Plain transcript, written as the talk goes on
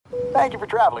Thank you for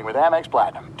traveling with Amex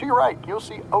Platinum. To your right, you'll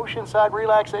see oceanside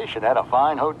relaxation at a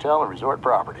fine hotel and resort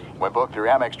property. When booked through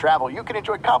Amex Travel, you can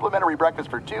enjoy complimentary breakfast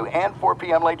for 2 and 4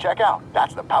 p.m. late checkout.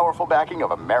 That's the powerful backing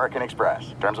of American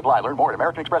Express. Terms apply. Learn more at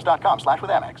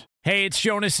americanexpress.com/withAmex. Hey, it's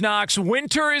Jonas Knox.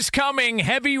 Winter is coming.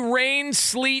 Heavy rain,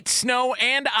 sleet, snow,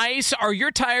 and ice. Are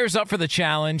your tires up for the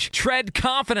challenge? Tread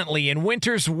confidently in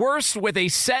winter's worst with a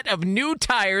set of new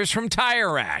tires from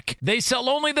Tire Rack. They sell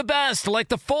only the best, like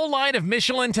the full line of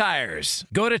Michelin tires.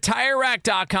 Go to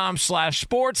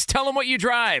TireRack.com/sports. Tell them what you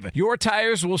drive. Your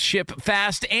tires will ship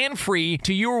fast and free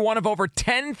to you or one of over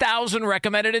 10,000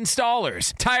 recommended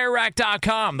installers.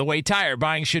 TireRack.com, the way tire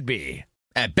buying should be.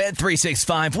 At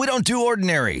Bet365, we don't do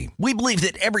ordinary. We believe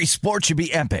that every sport should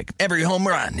be epic. Every home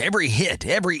run, every hit,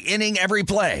 every inning, every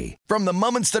play. From the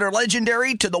moments that are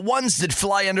legendary to the ones that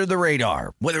fly under the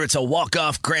radar. Whether it's a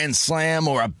walk-off grand slam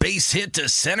or a base hit to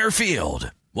center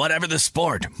field. Whatever the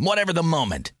sport, whatever the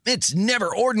moment. It's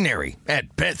never ordinary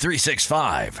at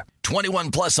Bet365.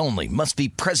 21 plus only. Must be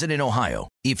present in Ohio.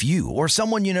 If you or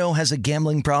someone you know has a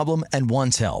gambling problem and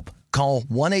wants help, call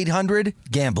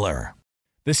 1-800-GAMBLER.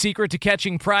 The secret to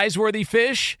catching prize-worthy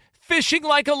fish? Fishing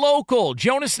like a local.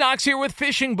 Jonas Knox here with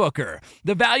Fishing Booker.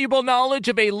 The valuable knowledge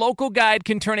of a local guide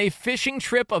can turn a fishing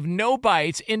trip of no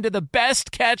bites into the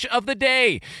best catch of the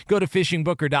day. Go to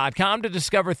fishingbooker.com to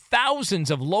discover thousands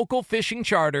of local fishing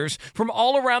charters from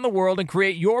all around the world and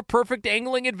create your perfect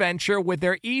angling adventure with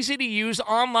their easy-to-use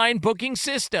online booking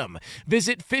system.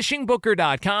 Visit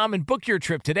fishingbooker.com and book your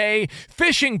trip today.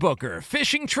 Fishing Booker.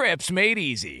 Fishing trips made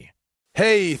easy.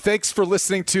 Hey, thanks for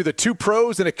listening to the Two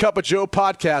Pros and a Cup of Joe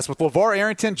podcast with LeVar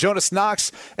Arrington, Jonas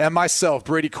Knox, and myself,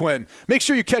 Brady Quinn. Make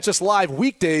sure you catch us live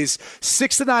weekdays,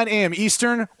 6 to 9 a.m.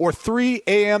 Eastern or 3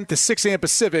 a.m. to 6 a.m.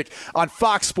 Pacific on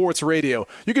Fox Sports Radio.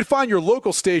 You can find your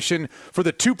local station for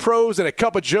the Two Pros and a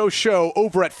Cup of Joe show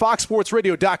over at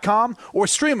foxsportsradio.com or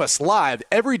stream us live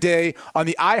every day on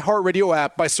the iHeartRadio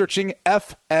app by searching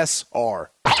FSR.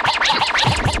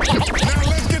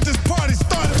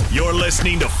 You're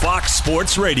listening to Fox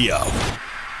Sports Radio.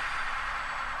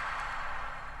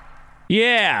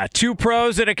 Yeah, Two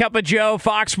Pros and a Cup of Joe,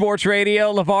 Fox Sports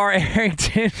Radio, LeVar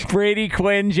Arrington, Brady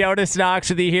Quinn, Jonas Knox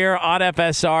with you here on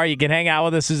FSR. You can hang out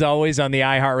with us as always on the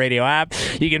iHeartRadio app.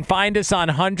 You can find us on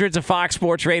hundreds of Fox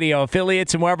Sports Radio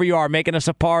affiliates and wherever you are, making us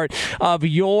a part of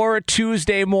your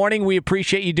Tuesday morning. We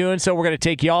appreciate you doing so. We're going to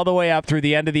take you all the way up through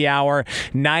the end of the hour,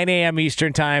 9 a.m.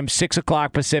 Eastern Time, 6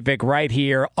 o'clock Pacific, right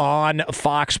here on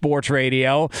Fox Sports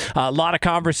Radio. A lot of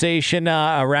conversation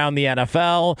around the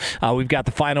NFL. We've got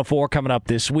the Final Four coming up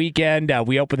this weekend.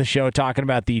 We opened the show talking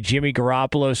about the Jimmy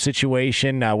Garoppolo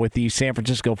situation with the San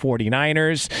Francisco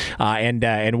 49ers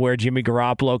and where Jimmy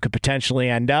Garoppolo could potentially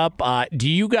end up. Do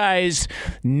you guys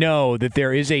know that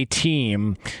there is a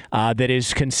team that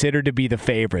is considered to be the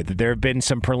favorite? That there have been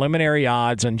some preliminary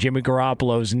odds on Jimmy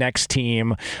Garoppolo's next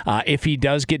team if he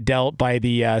does get dealt by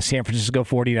the San Francisco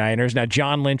 49ers. Now,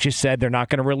 John Lynch has said they're not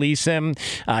going to release him.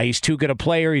 He's too good a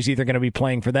player. He's either going to be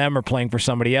playing for them or playing for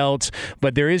somebody else.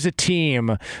 But there is a team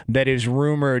that is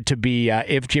rumored to be,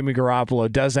 if Jimmy Garoppolo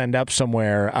does end up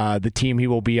somewhere, the team he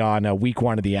will be on week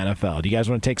 1 of the NFL. Do you guys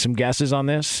want to take some guesses on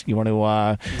this? You want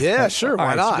to? Yeah, sure.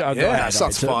 Why not? So, yeah,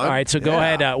 sounds fun. All right, so go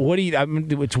ahead. What do you?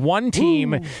 It's one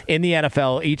team in the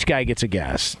NFL. Each guy gets a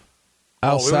guess.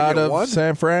 Outside of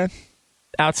San Fran?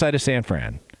 Outside of San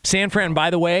Fran. San Fran, by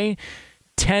the way,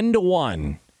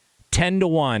 10-1.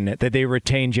 10-1 that they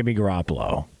retain Jimmy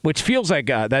Garoppolo, which feels like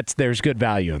there's good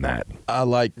value in that. I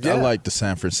like the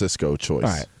San Francisco choice. All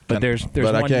right, but there's but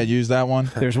one, I can't use that one.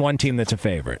 There's one team that's a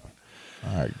favorite.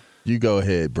 All right, you go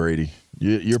ahead, Brady.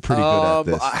 You're pretty good at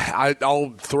this.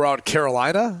 I'll throw out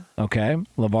Carolina. Okay,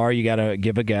 LeVar, you got to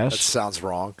give a guess. That sounds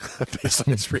wrong based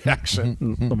on his reaction.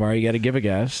 LeVar, you got to give a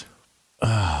guess.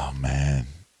 Oh man,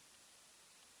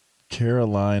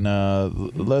 Carolina.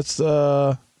 Let's.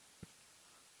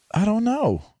 I don't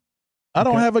know. I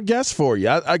don't have a guess for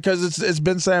you because it's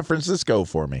been San Francisco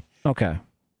for me. Okay.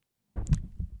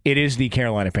 It is the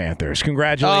Carolina Panthers.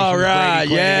 Congratulations, all right, Brady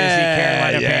Quinn. It is the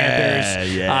Carolina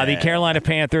Panthers. Yeah. The Carolina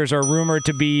Panthers are rumored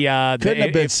to be couldn't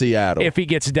have been Seattle if he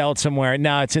gets dealt somewhere.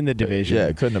 No, it's in the division. Yeah,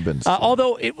 it couldn't have been.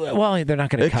 Although, they're not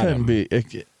going to cut him. It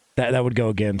couldn't be. That would go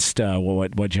against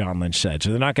what John Lynch said. So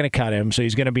they're not going to cut him. So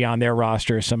he's going to be on their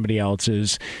roster as somebody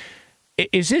else's.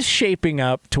 Is this shaping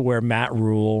up to where Matt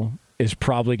Rule is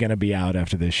probably going to be out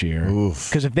after this year?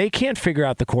 Because if they can't figure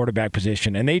out the quarterback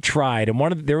position, and they tried, and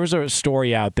there was a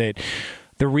story out that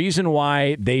the reason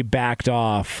why they backed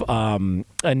off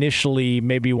initially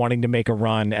maybe wanting to make a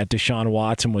run at Deshaun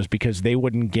Watson was because they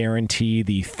wouldn't guarantee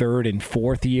the third and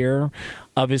fourth year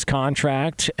of his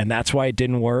contract, and that's why it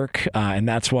didn't work, and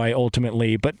that's why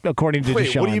ultimately, but according to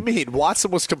Deshaun... What do you mean?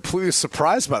 Watson was completely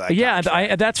surprised by that. Yeah,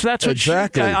 that's what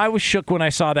exactly. I was shook when I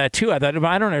saw that too. I thought,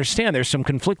 I don't understand. There's some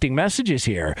conflicting messages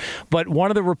here. But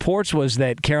one of the reports was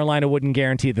that Carolina wouldn't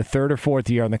guarantee the third or fourth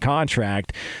year on the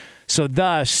contract. So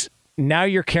thus, now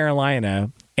you're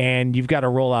Carolina, and you've got to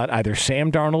roll out either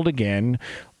Sam Darnold again,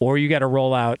 or you got to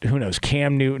roll out, who knows,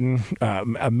 Cam Newton,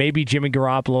 maybe Jimmy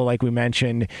Garoppolo, like we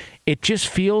mentioned. It just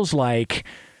feels like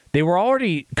they were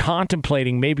already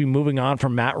contemplating maybe moving on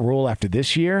from Matt Rule after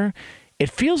this year. It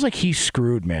feels like he's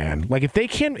screwed, man. Like if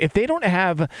they don't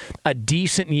have a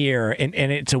decent year and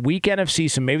it's a weak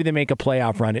NFC, so maybe they make a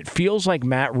playoff run, it feels like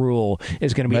Matt Rule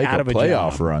is going to be out of a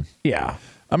playoff job. Run. Yeah.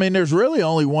 I mean, there's really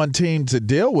only one team to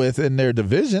deal with in their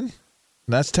division, and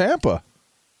that's Tampa.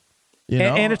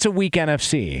 And it's a weak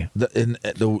NFC. The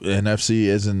NFC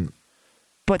isn't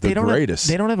the greatest.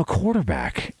 They don't have a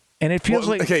quarterback. And it feels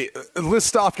like... Okay,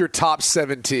 list off your top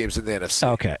 7 teams in the NFC.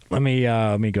 Okay, let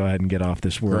me go ahead and get off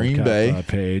this World Green Cup Bay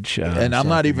page. And I'm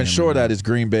not even sure that is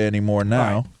Green Bay anymore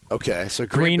now. Right. Okay, so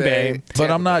Green Bay.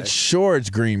 But I'm not sure it's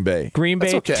Green Bay. Green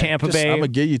Bay, okay. Tampa Bay. I'm going to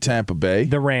give you Tampa Bay.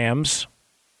 The Rams.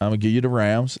 I'm going to give you the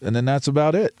Rams. And then that's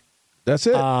about it. That's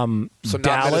it. So not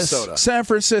Dallas. Minnesota. San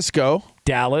Francisco.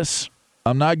 Dallas.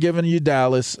 I'm not giving you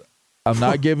Dallas. I'm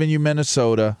not giving you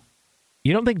Minnesota.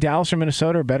 You don't think Dallas or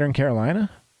Minnesota are better than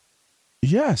Carolina?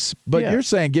 Yes, but Yeah. you're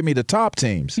saying give me the top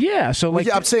teams. Yeah, so like...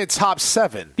 I'm saying top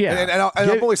 7. Yeah. And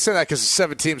I'm only saying that because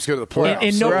 7 teams go to the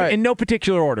playoffs. in no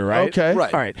particular order, right? Okay.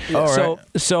 Right. All right. All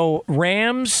So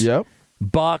Rams, Yep.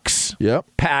 Bucks, Yep.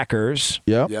 Packers,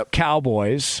 Yep.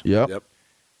 Cowboys, Yep. Yep.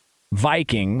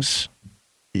 Vikings,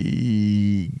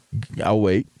 I'll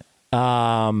wait.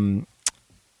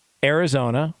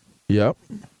 Arizona, Yep.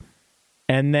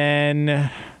 and then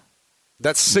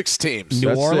That's 6 teams. New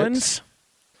That's Orleans. 6.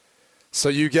 So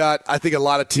you got, I think, a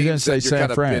lot of You didn't teams say that you're San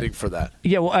kind of Fran. bidding for that.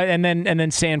 Yeah, well, and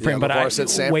then San Fran, Yeah, but LeVar I said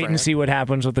San wait Fran. and see what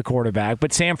happens with the quarterback.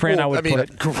 But San Fran, I would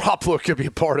put. Garoppolo could be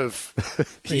a part of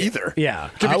either. Yeah.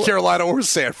 Could be Carolina or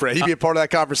San Fran. He'd be a part of that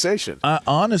conversation. I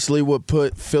honestly would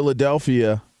put Philadelphia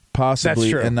That's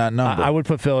possibly true. in that number. I would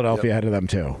put Philadelphia ahead of them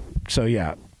too. So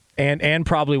yeah. And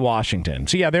probably Washington.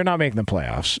 So yeah, they're not making the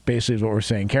playoffs. Basically, is what we're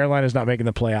saying. Carolina's not making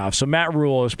the playoffs. So Matt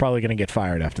Rule is probably going to get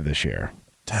fired after this year.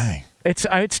 Dang.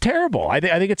 It's terrible. I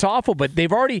think it's awful. But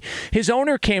they've already, his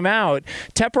owner came out,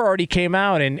 Tepper already came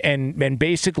out and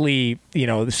basically,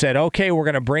 said, okay, we're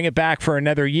going to bring it back for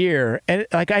another year. And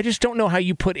I just don't know how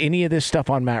you put any of this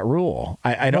stuff on Matt Rule.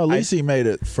 I don't. Well, at least he made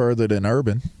it further than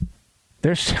Urban.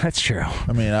 That's true.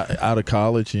 I mean, out of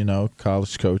college,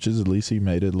 college coaches, at least he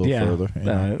made it a little further.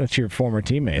 That's your former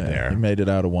teammate there. He made it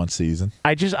out of one season.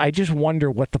 I just wonder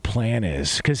what the plan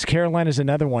is, because Carolina's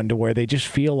another one to where they just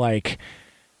feel like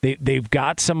they've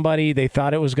got somebody, they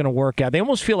thought it was going to work out. They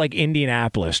almost feel like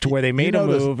Indianapolis, to where they made a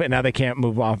move and now they can't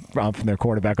move off from their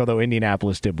quarterback, although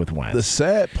Indianapolis did with Wentz. The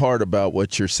sad part about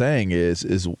what you're saying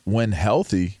is when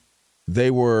healthy,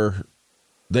 they were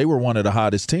one of the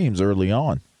hottest teams early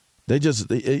on. They just,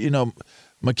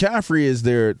 McCaffrey is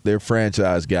their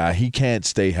franchise guy. He can't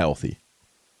stay healthy.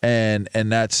 And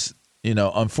that's,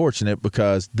 unfortunate,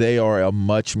 because they are a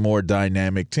much more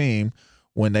dynamic team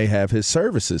when they have his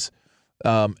services.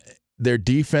 Their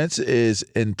defense is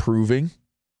improving.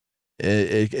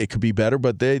 It could be better,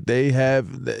 but they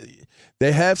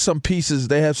have some pieces.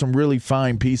 They have some really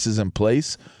fine pieces in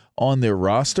place on their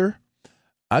roster.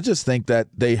 I just think that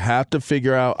they have to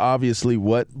figure out, obviously,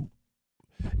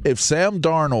 if Sam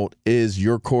Darnold is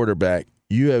your quarterback,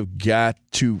 you have got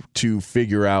to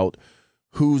figure out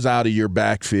who's out of your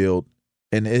backfield.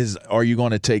 And are you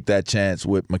going to take that chance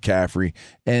with McCaffrey?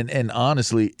 And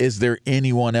honestly, is there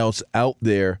anyone else out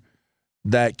there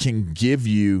that can give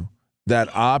you that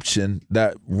option,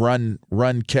 that run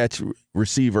catch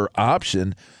receiver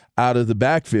option out of the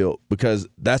backfield? Because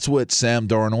that's what Sam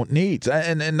Darnold needs,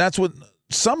 and that's what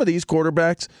some of these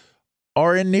quarterbacks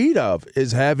are in need of,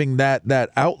 is having that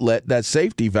outlet, that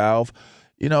safety valve.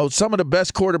 Some of the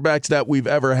best quarterbacks that we've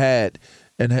ever had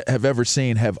and have ever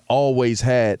seen have always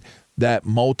had that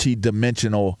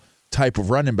multi-dimensional type of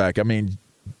running back. I mean,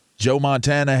 Joe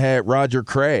Montana had Roger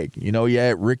Craig. They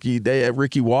had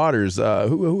Ricky Waters.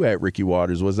 Who had Ricky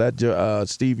Waters? Was that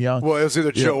Steve Young? Well, it was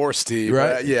either Joe or Steve.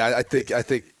 Right? I think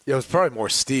it was probably more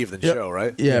Steve than Joe,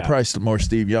 right? Yeah, probably more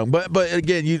Steve Young. But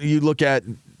again, you look at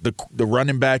the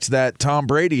running backs that Tom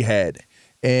Brady had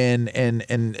in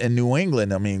New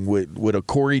England. I mean, with a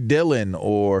Corey Dillon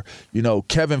or,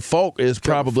 Kevin Falk is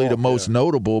probably the most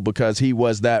notable because he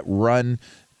was that run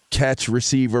catch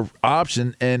receiver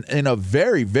option and a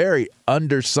very, very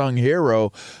undersung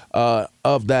hero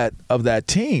of that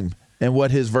team and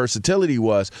what his versatility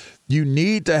was. You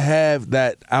need to have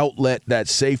that outlet, that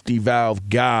safety valve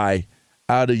guy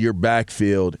out of your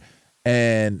backfield.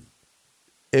 And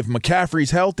if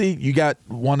McCaffrey's healthy, you got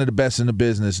one of the best in the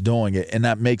business doing it, and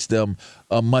that makes them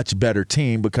a much better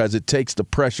team because it takes the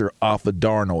pressure off of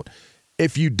Darnold.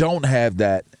 If you don't have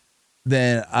that,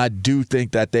 then I do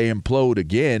think that they implode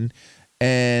again,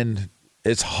 and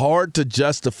it's hard to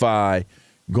justify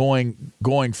going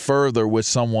further with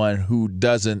someone who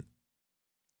doesn't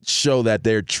show that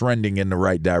they're trending in the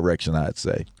right direction, I'd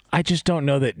say. I just don't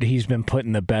know that he's been put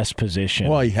in the best position.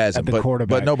 Well, he hasn't, at the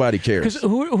quarterback. But nobody cares.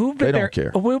 Who've been they don't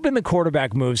care. Who've been the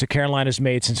quarterback moves that Carolina's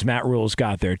made since Matt Rule's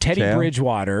got there? Teddy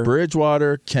Bridgewater,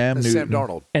 Cam Newton, Sam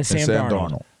Darnold, and Sam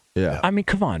Darnold. Yeah. I mean,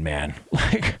 come on, man.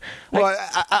 Well,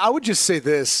 I would just say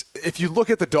this. If you look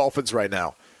at the Dolphins right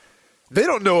now, they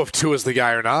don't know if Tua's the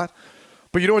guy or not.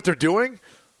 But you know what they're doing?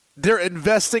 They're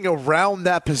investing around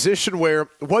that position where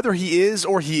whether he is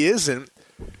or he isn't,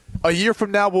 a year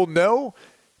from now we'll know.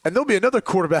 And there'll be another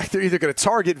quarterback they're either going to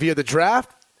target via the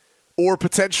draft or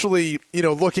potentially,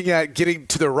 looking at getting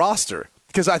to their roster.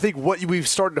 Because I think what we've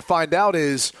started to find out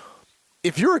is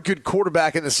if you're a good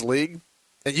quarterback in this league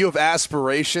and you have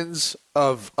aspirations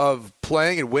of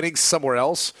playing and winning somewhere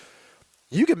else,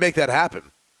 you can make that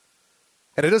happen.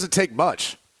 And it doesn't take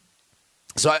much.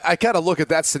 So I kind of look at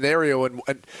that scenario, and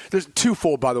there's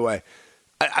twofold, by the way.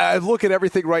 I look at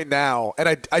everything right now,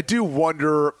 and I do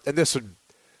wonder, and this would,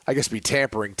 I guess, be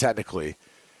tampering technically,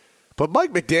 but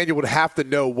Mike McDaniel would have to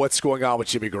know what's going on with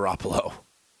Jimmy Garoppolo,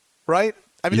 right?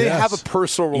 I mean, They have a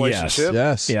personal relationship.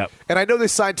 Yes. Yep. And I know they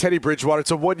signed Teddy Bridgewater.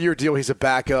 It's a one-year deal. He's a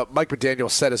backup. Mike McDaniel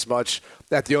said as much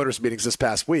at the owners' meetings this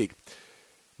past week.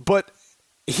 But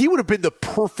he would have been the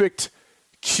perfect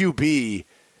QB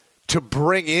to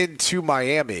bring into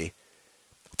Miami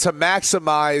to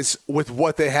maximize with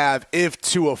what they have if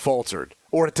Tua faltered,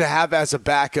 or to have as a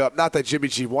backup. Not that Jimmy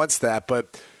G wants that,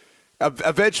 but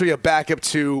eventually a backup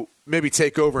to maybe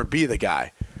take over and be the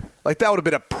guy. Like, that would have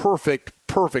been a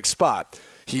perfect spot.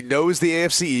 He knows the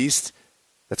AFC East.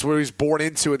 That's where he was born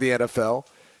into in the NFL.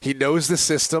 He knows the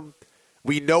system.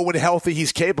 We know when healthy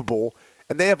he's capable,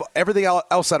 and they have everything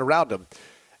else around him.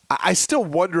 I still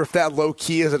wonder if that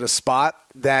low-key is at a spot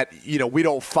that, we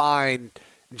don't find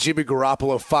Jimmy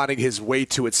Garoppolo finding his way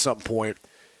to at some point,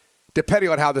 depending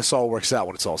on how this all works out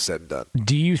when it's all said and done.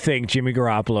 Do you think Jimmy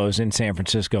Garoppolo's in San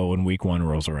Francisco when Week 1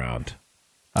 rolls around?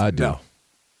 I do.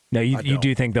 No, you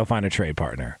do think they'll find a trade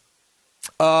partner?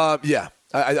 Yeah.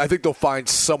 I think they'll find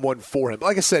someone for him.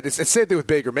 Like I said, it's the same thing with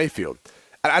Baker Mayfield.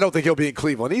 I don't think he'll be in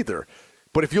Cleveland either.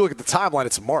 But if you look at the timeline,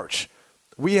 it's March.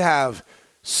 We have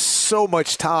so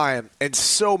much time, and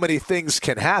so many things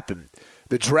can happen.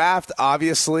 The draft,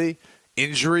 obviously,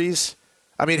 injuries.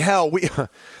 I mean, hell,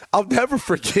 I'll never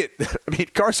forget.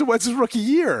 Carson Wentz's rookie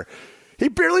year, he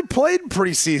barely played in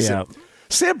preseason. Yeah.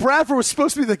 Sam Bradford was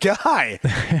supposed to be the guy.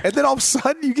 And then all of a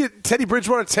sudden you get Teddy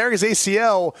Bridgewater tearing his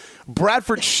ACL.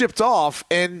 Bradford shipped off,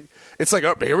 and it's like,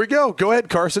 oh, here we go. Go ahead,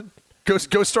 Carson. Go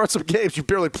start some games. You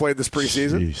barely played this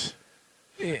preseason. Jeez.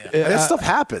 Yeah. And that stuff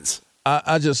happens.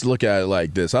 I just look at it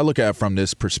like this. I look at it from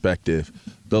this perspective.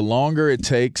 The longer it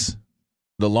takes,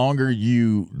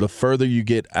 the further you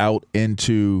get out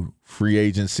into free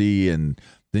agency and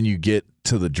then you get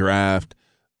to the draft,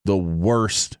 the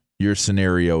worse your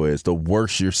scenario is, the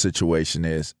worse your situation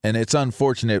is. And it's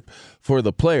unfortunate for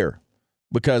the player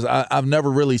because I've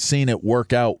never really seen it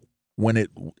work out when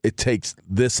it takes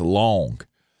this long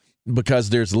because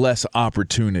there's less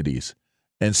opportunities.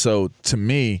 And so to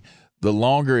me, the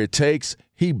longer it takes,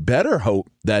 he better hope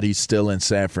that he's still in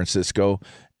San Francisco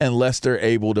unless they're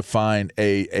able to find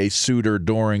a suitor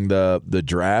during the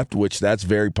draft, which that's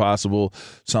very possible.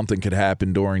 Something could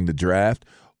happen during the draft.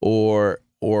 Or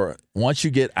once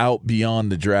you get out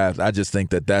beyond the draft, I just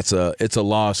think that it's a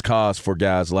lost cause for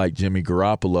guys like Jimmy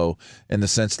Garoppolo in the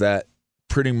sense that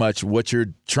pretty much what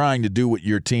you're trying to do with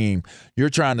your team, you're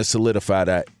trying to solidify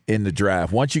that in the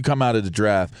draft. Once you come out of the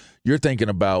draft, you're thinking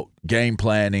about game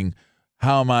planning.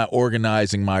 How am I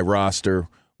organizing my roster?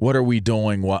 What are we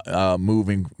doing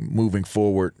moving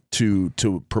forward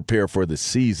to prepare for the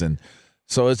season?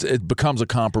 So it becomes a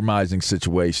compromising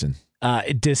situation.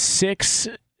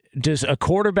 Does a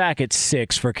quarterback at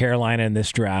 6 for Carolina in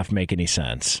this draft make any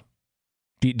sense?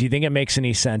 Do you think it makes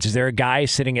any sense? Is there a guy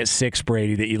sitting at 6,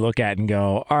 Brady, that you look at and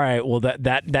go, all right, well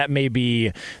that may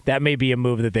be a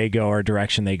move that they go or a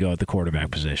direction they go at the quarterback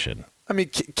position? I mean,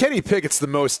 Kenny Pickett's the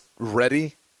most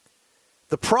ready.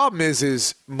 The problem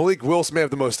is Malik Willis may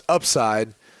have the most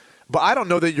upside, but I don't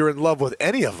know that you're in love with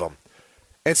any of them.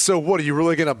 And so what, are you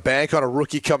really going to bank on a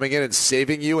rookie coming in and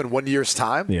saving you in 1 year's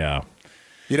time? Yeah.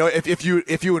 You know, if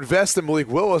you invest in Malik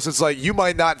Willis, it's like you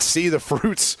might not see the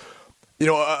fruits,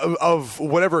 of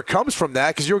whatever comes from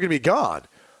that because you're going to be gone.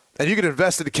 And you can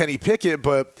invest in Kenny Pickett,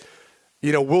 but,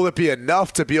 will it be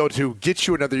enough to be able to get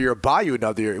you another year, buy you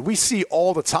another year? We see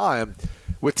all the time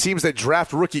with teams that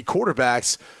draft rookie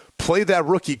quarterbacks, play that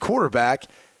rookie quarterback,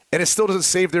 and it still doesn't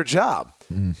save their job.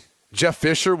 Jeff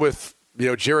Fisher with,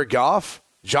 Jared Goff,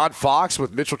 John Fox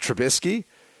with Mitchell Trubisky.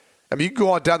 I mean, you can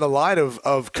go on down the line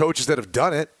of coaches that have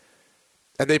done it,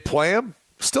 and they play him,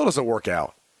 still doesn't work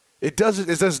out. It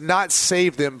does not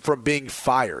save them from being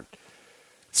fired.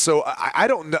 So I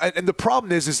don't know. And the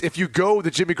problem is if you go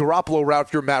the Jimmy Garoppolo route,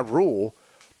 if you're Matt Rule,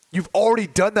 you've already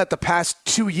done that the past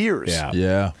 2 years.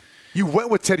 Yeah. You went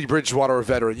with Teddy Bridgewater, a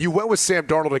veteran. You went with Sam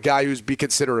Darnold, a guy who's be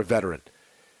considered a veteran.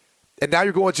 And now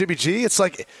you're going with Jimmy G. It's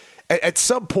like at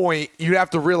some point you have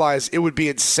to realize it would be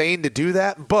insane to do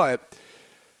that, but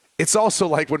it's also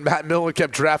like when Matt Millen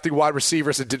kept drafting wide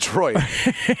receivers in Detroit.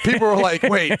 People were like,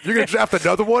 wait, you're going to draft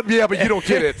another one? Yeah, but you don't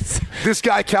get it. This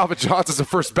guy, Calvin Johnson's a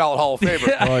first ballot Hall of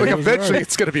Famer. Eventually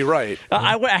it's going to be right.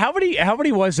 How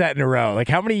many was that in a row? Like,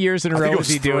 how many years in a row was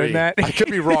he doing that? I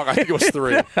could be wrong. I think it was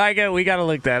 3. We got to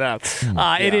look that up.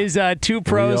 It is 2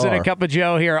 pros and a cup of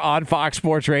Joe here on Fox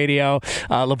Sports Radio.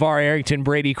 LeVar Arrington,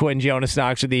 Brady Quinn, Jonas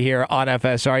Knox with you here on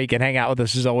FSR. You can hang out with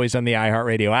us as always on the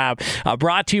iHeartRadio app.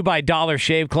 Brought to you by Dollar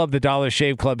Shave Club. The Dollar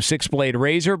Shave Club 6-blade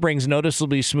razor brings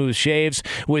noticeably smooth shaves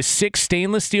with 6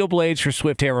 stainless steel blades for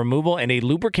swift hair removal and a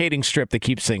lubricating strip that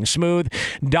keeps things smooth.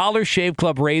 Dollar Shave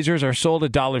Club razors are sold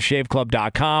at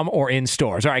dollarshaveclub.com or in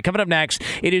stores. All right, coming up next,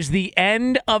 it is the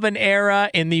end of an era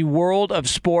in the world of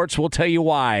sports. We'll tell you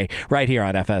why right here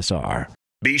on FSR.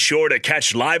 Be sure to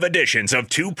catch live editions of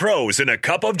 2 Pros and a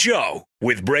Cup of Joe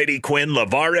with Brady Quinn,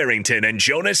 LeVar Arrington, and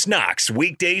Jonas Knox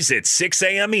weekdays at 6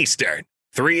 a.m. Eastern,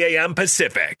 3 a.m.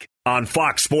 Pacific on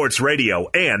Fox Sports Radio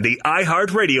and the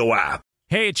iHeartRadio app.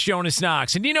 Hey, it's Jonas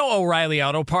Knox, and O'Reilly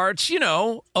Auto Parts,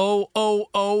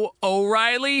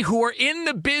 O'Reilly, who are in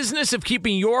the business of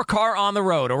keeping your car on the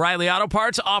road. O'Reilly Auto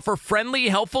Parts offer friendly,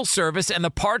 helpful service and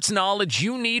the parts knowledge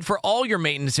you need for all your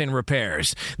maintenance and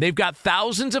repairs. They've got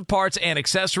thousands of parts and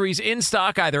accessories in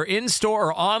stock, either in-store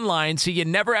or online, so you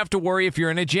never have to worry if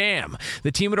you're in a jam.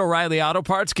 The team at O'Reilly Auto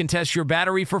Parts can test your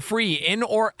battery for free in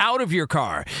or out of your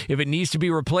car. If it needs to be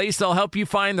replaced, they'll help you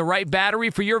find the right battery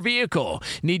for your vehicle.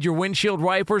 Need your windshield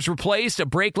wipers replaced, a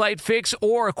brake light fix,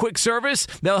 or a quick service?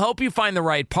 They'll help you find the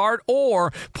right part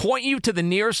or point you to the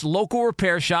nearest local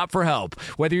repair shop for help.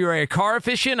 Whether you're a car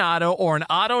aficionado or an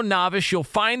auto novice, you'll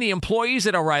find the employees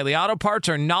at O'Reilly Auto Parts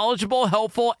are knowledgeable,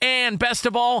 helpful, and best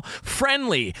of all,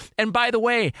 friendly. And by the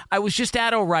way, I was just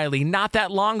at O'Reilly not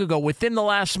that long ago, within the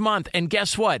last month, and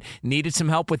guess what? Needed some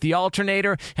help with the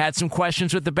alternator, had some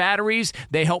questions with the batteries.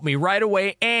 They helped me right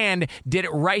away and did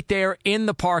it right there in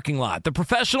the parking lot. The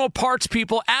professional parts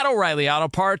people at O'Reilly Auto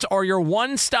Parts are your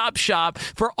one-stop shop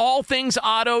for all things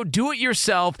auto,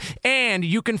 do-it-yourself, and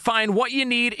you can find what you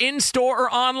need in-store or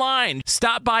online.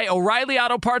 Stop by O'Reilly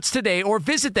Auto Parts today or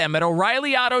visit them at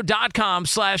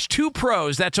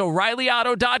O'ReillyAuto.com/2pros. That's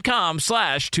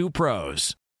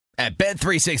O'ReillyAuto.com/2pros. At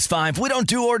Bet365, we don't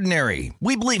do ordinary.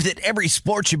 We believe that every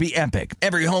sport should be epic.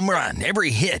 Every home run,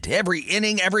 every hit, every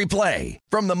inning, every play.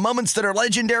 From the moments that are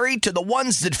legendary to the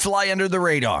ones that fly under the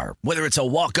radar. Whether it's a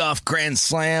walk-off grand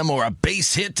slam or a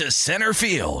base hit to center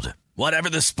field.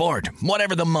 Whatever the sport,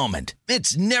 whatever the moment.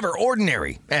 It's never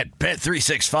ordinary at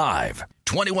Bet365.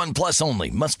 21 plus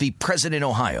only. Must be present in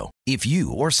Ohio. If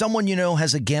you or someone you know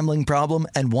has a gambling problem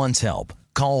and wants help,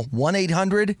 call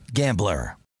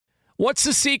 1-800-GAMBLER. What's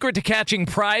the secret to catching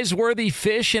prize-worthy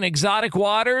fish in exotic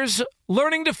waters?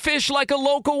 Learning to fish like a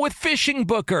local with Fishing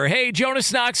Booker. Hey,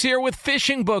 Jonas Knox here with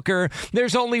Fishing Booker.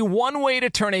 There's only one way to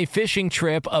turn a fishing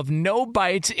trip of no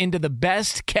bites into the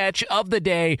best catch of the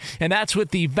day, and that's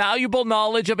with the valuable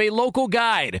knowledge of a local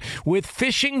guide. With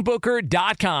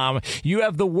FishingBooker.com, you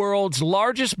have the world's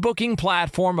largest booking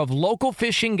platform of local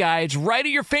fishing guides right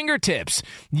at your fingertips.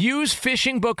 Use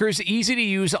Fishing Booker's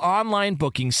easy-to-use online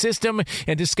booking system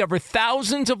and discover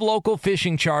thousands of local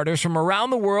fishing charters from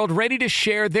around the world ready to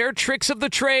share their tricks tricks of the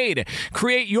trade.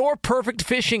 Create your perfect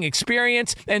fishing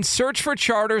experience and search for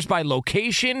charters by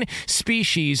location,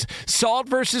 species, salt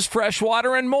versus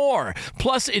freshwater, and more.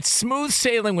 Plus, it's smooth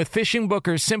sailing with Fishing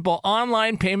Booker's simple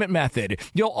online payment method.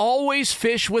 You'll always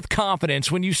fish with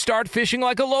confidence when you start fishing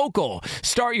like a local.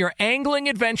 Start your angling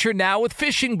adventure now with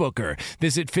Fishing Booker.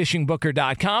 Visit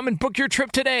fishingbooker.com and book your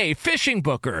trip today. Fishing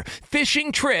Booker.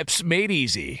 Fishing trips made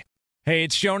easy. Hey,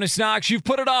 it's Jonas Knox. You've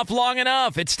put it off long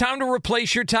enough. It's time to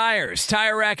replace your tires.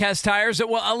 Tire Rack has tires that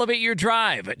will elevate your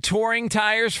drive. Touring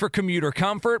tires for commuter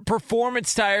comfort,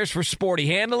 performance tires for sporty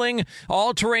handling,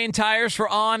 all-terrain tires for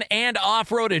on- and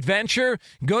off-road adventure.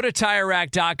 Go to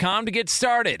TireRack.com to get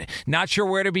started. Not sure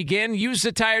where to begin? Use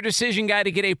the Tire Decision Guide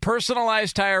to get a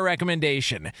personalized tire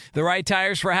recommendation. The right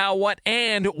tires for how, what,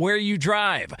 and where you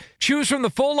drive. Choose from the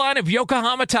full line of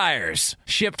Yokohama tires.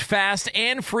 Shipped fast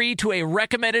and free to a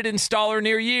recommended installer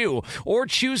near you, or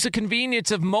choose the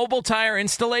convenience of mobile tire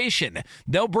installation.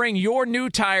 They'll bring your new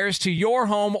tires to your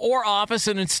home or office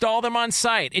and install them on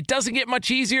site. It doesn't get much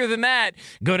easier than that.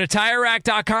 Go to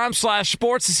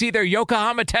TireRack.com/sports to see their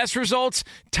Yokohama test results,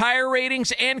 tire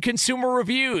ratings, and consumer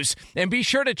reviews. And be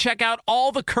sure to check out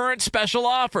all the current special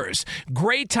offers.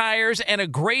 Great tires and a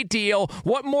great deal.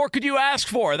 What more could you ask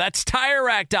for? That's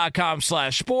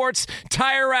TireRack.com/sports.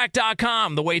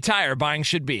 TireRack.com, the way tire buying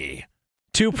should be.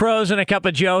 Two pros and a cup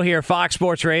of Joe here, Fox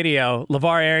Sports Radio.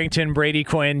 LeVar Arrington, Brady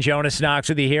Quinn, Jonas Knox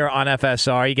with you here on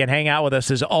FSR. You can hang out with us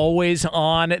as always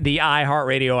on the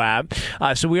iHeartRadio app.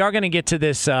 So we are going to get to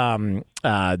this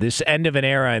this end of an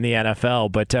era in the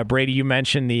NFL. But Brady, you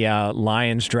mentioned the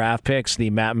Lions draft picks, the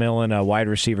Matt Millen wide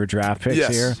receiver draft picks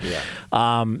here. Yeah.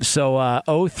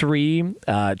 03,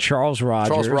 Charles Rogers.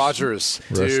 Charles Rogers,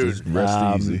 dude.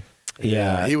 Rest easy.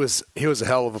 Yeah, he was a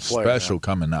hell of a player. Special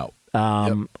coming out.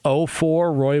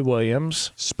 04, Roy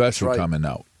Williams. Special coming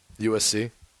out.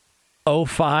 USC.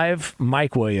 05,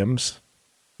 Mike Williams.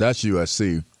 That's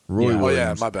USC. Roy Williams. Oh,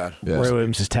 yeah, my bad. Yes. Roy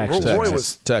Williams is Texas. Roy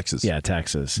was Texas. Yeah,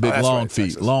 Texas. Big long right, feet.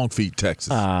 Texas. Long feet,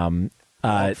 Texas. Long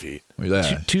feet.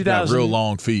 Yeah, he got real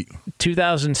long feet.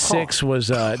 2006 was,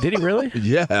 did he really?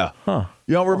 Yeah. Huh.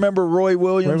 You don't remember Roy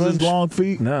Williams' long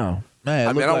feet? No. Man,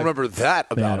 I don't remember that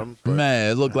about him. But.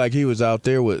 Man, it looked like he was out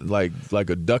there with like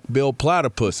a duck-billed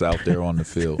platypus out there on the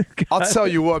field. I'll tell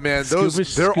you what, man.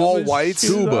 They're all whites.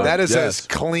 Scuba. That is Yes. as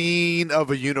clean of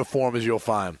a uniform as you'll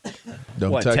find.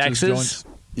 What, Texas? Joints?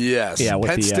 Yes. Yeah, with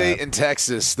Penn the, State and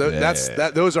Texas.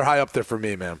 Those are high up there for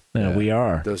me, man. Yeah, we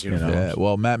are. Those you know. uniforms. Yeah,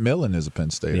 well, Matt Millen is a Penn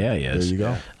State. Yeah, he is. There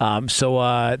you go.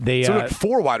 So they So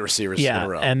 4 wide receivers in a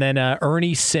row. and then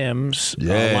Ernie Sims,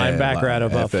 Yeah, linebacker out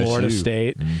of FSU. Florida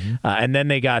State, and then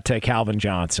they got Calvin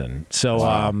Johnson. So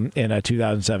in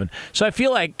 2007. So I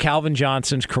feel like Calvin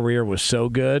Johnson's career was so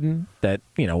good that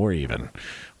we're even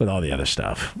with all the other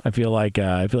stuff. I feel like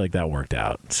that worked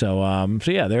out. So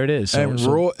yeah, there it is.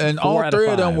 So, And all three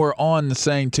of them were on the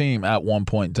same team at one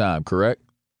point in time, correct?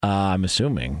 I'm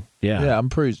assuming. Yeah. Yeah, I'm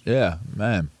pretty. Yeah,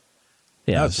 man.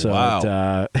 Yeah. That's so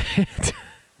wow.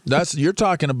 You're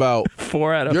talking about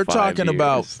 4 out of 5 You're talking years.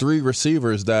 about 3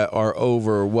 receivers that are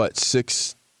over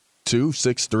 6'2",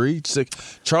 6'3",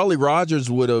 6. Charlie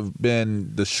Rogers would have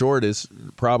been the shortest,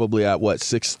 probably at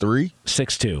 6'3",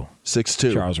 6'2".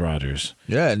 6'2". Charles Rogers.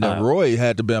 Yeah, and then Roy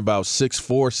had to be about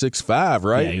 6'4", 6'5",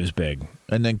 right? Yeah, he was big.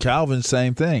 And then Calvin,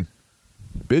 same thing.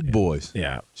 Big boys.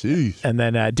 Yeah. Jeez. And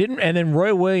then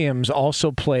Roy Williams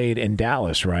also played in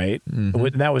Dallas, right?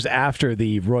 Mm-hmm. That was after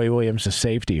the Roy Williams, the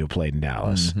safety who played in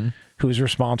Dallas, who was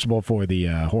responsible for the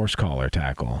horse collar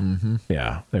tackle. Mm-hmm.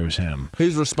 Yeah, there was him.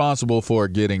 He's responsible for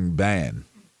getting banned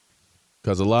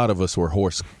because a lot of us were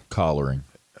horse collaring.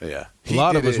 Yeah. A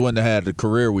lot of us wouldn't have had the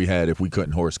career we had if we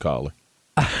couldn't horse collar.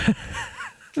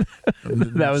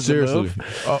 That was seriously. The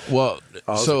move? That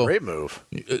was a great move.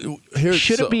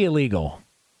 Should it be illegal?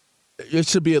 It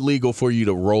should be illegal for you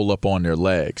to roll up on their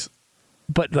legs.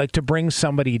 But to bring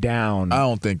somebody down, I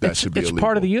don't think that should be illegal. It's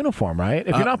part of the uniform, right?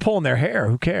 If you're not pulling their hair,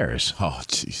 who cares? Oh,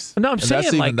 jeez. No, I'm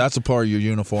saying that's a part of your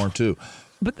uniform too.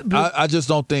 But I just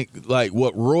don't think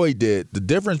what Roy did. The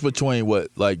difference between what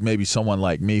maybe someone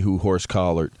like me who horse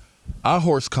collared, I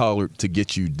horse collared to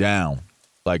get you down.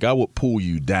 I would pull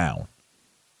you down.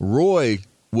 Roy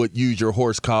would use your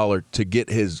horse collar to get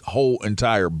his whole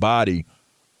entire body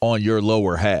on your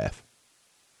lower half.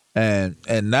 And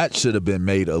that should have been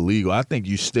made illegal. I think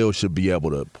you still should be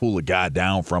able to pull a guy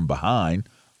down from behind.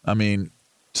 I mean,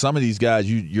 some of these guys,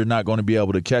 you're not going to be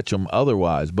able to catch them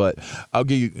otherwise. But I'll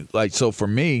give you, so for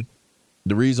me,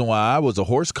 the reason why I was a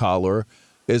horse collarer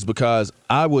is because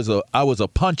I was a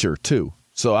puncher too.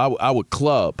 So I would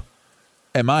club.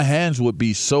 And my hands would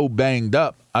be so banged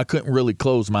up, I couldn't really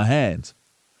close my hands.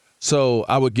 So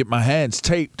I would get my hands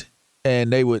taped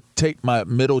and they would take my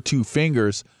middle two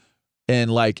fingers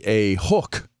and like a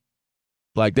hook.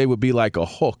 Like they would be like a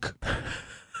hook.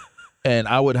 And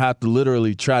I would have to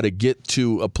literally try to get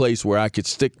to a place where I could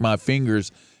stick my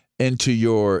fingers into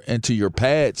your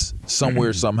pads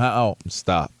somewhere somehow.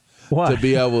 Stop. What? To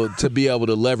be able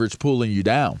to leverage pulling you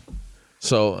down.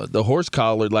 So the horse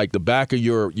collar, like the back of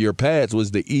your pads,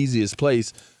 was the easiest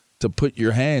place to put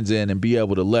your hands in and be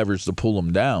able to leverage to pull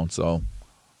them down. So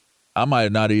I might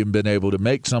have not even been able to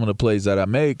make some of the plays that I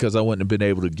made because I wouldn't have been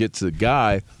able to get to the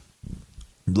guy,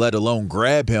 let alone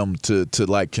grab him to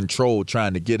like control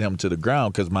trying to get him to the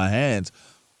ground because my hands,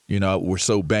 were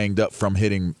so banged up from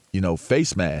hitting,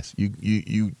 face mask.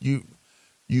 You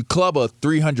club a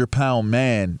 300-pound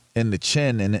man in the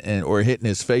chin and or hitting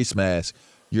his face mask,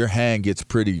 your hand gets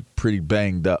pretty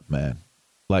banged up, man.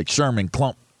 Like Sherman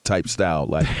Klump type style.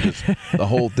 Like the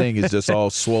whole thing is just all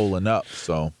swollen up.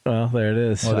 So well, there it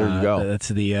is. Well, there you go. That's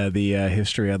the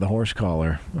history of the horse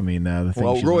collar. I mean, the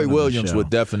things Roy Williams would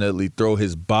definitely throw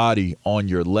his body on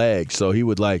your leg, so he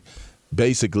would like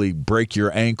basically break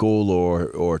your ankle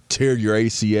or tear your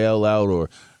ACL out, or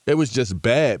it was just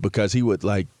bad because he would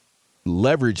like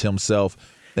leverage himself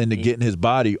into getting his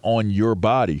body on your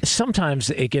body. Sometimes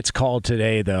it gets called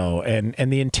today, though,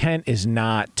 and the intent is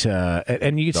not.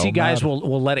 And you see guys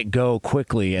will let it go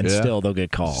quickly, and still they'll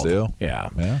get called. Still, yeah.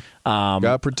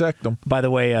 Gotta protect them. By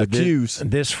the way,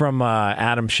 this from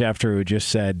Adam Schefter, who just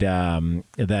said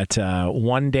that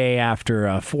one day after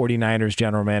 49ers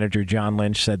general manager John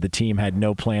Lynch said the team had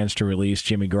no plans to release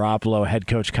Jimmy Garoppolo, head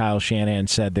coach Kyle Shanahan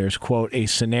said there's, quote, a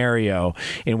scenario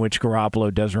in which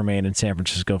Garoppolo does remain in San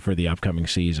Francisco for the upcoming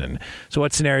season. So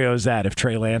what scenario is that? If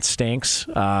Trey Lance stinks,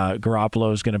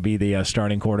 Garoppolo is going to be the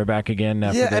starting quarterback again?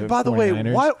 Yeah, and by the way,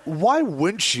 why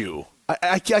wouldn't you?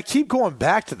 I keep going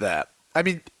back to that. I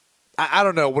mean, I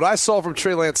don't know. What I saw from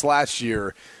Trey Lance last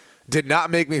year did not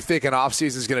make me think an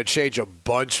offseason is going to change a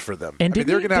bunch for them. And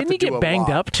didn't he get banged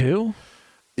up too?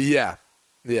 Yeah.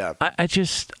 I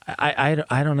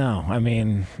don't know. I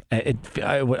mean, I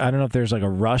don't know if there's like a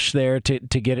rush there to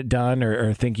get it done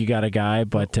or think you got a guy.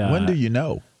 But when do you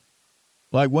know?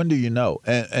 Like, when do you know?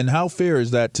 And how fair is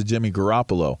that to Jimmy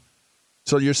Garoppolo?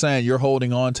 So you're saying you're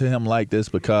holding on to him like this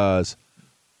because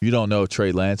you don't know if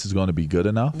Trey Lance is going to be good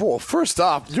enough? Well, first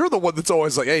off, you're the one that's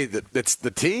always like, hey, it's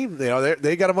the team.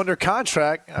 They got him under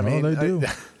contract. I mean, they do.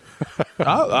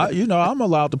 I'm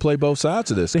allowed to play both sides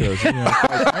of this because, that's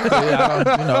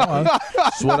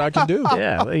what I can do.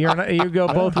 Yeah, you go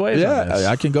both ways. Yeah,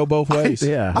 I can go both ways.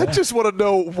 I just want to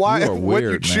know why when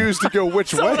you choose to go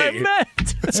which way. That's what I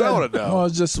meant. That's all I want to know. Well,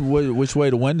 it's just which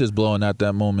way the wind is blowing at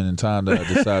that moment in time that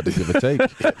I decide to give a take.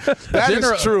 That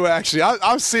is true, actually.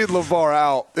 I've seen LeVar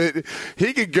out.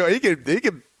 He can go. He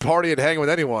can party and hang with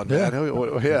anyone.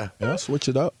 Yeah, switch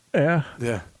it up.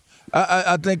 Yeah.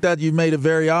 I think that you made it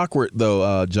very awkward,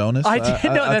 though, Jonas.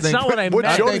 That's not what I meant.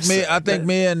 I think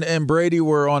me and Brady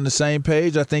were on the same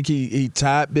page. I think he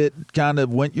tight bit kind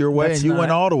of went your way, and you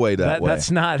went all the way that way. That's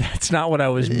not what I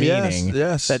was meaning.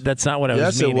 Yes. That's not what I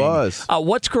was meaning. Yes, it was.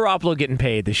 What's Garoppolo getting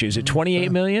paid this year? Is it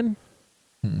 $28 million?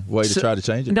 Way to try to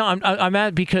change it? No, I'm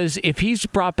at because if he's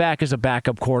brought back as a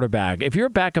backup quarterback, if you're a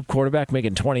backup quarterback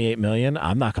making $28 million,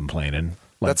 I'm not complaining.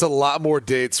 That's a lot more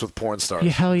dates with porn stars.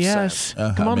 Yeah, hell yes.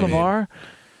 Come on, LeVar.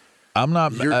 I'm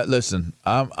not. Listen,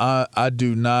 I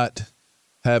do not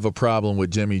have a problem with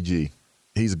Jimmy G.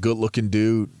 He's a good-looking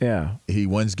dude. Yeah. He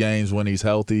wins games when he's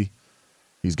healthy.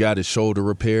 He's got his shoulder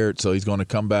repaired, so he's going to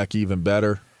come back even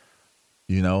better.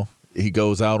 He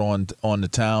goes out on the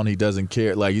town. He doesn't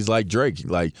care. Like, he's like Drake.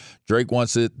 Like, Drake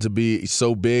wants it to be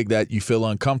so big that you feel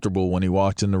uncomfortable when he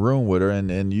walks in the room with her,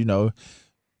 and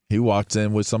he walks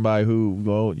in with somebody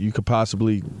who, you could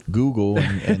possibly Google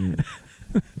and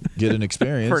get an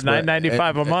experience for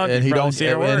 $9.95 a month, and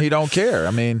he don't care.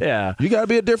 I mean, you got to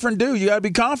be a different dude. You got to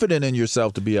be confident in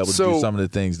yourself to be able to do some of the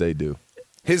things they do.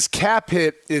 His cap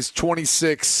hit is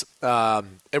 26,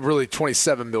 really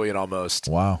 27 million almost.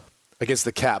 Wow, against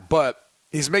the cap, but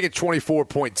he's making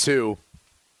 24.2.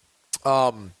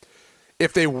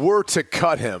 If they were to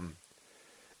cut him,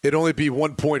 it'd only be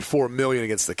 1.4 million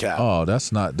against the cap. Oh,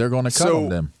 that's not. They're going to cut him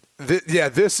then.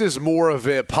 This is more of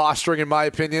a posturing, in my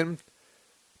opinion,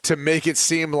 to make it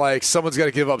seem like someone's got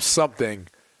to give up something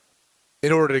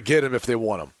in order to get him if they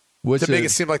want him. Make it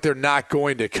seem like they're not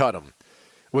going to cut him.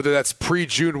 Whether that's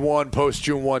pre-June 1,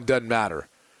 post-June 1, doesn't matter.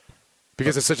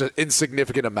 Because it's such an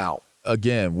insignificant amount.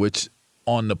 Again, which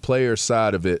on the player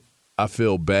side of it, I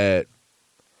feel bad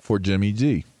for Jimmy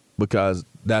G because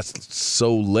that's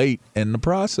so late in the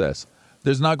process.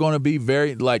 There's not going to be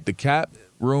the cap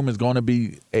room is going to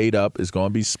be ate up. It's going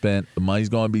to be spent. The money's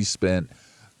going to be spent.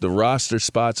 the roster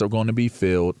spots are going to be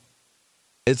filled.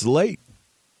 It's late,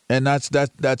 and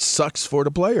that sucks for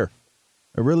the player.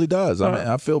 It really does. I mean,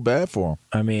 I feel bad for him.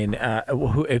 I mean,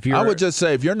 if you're, I would just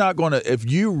say if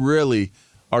you really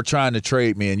are trying to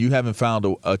trade me and you haven't found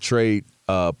a trade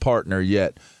partner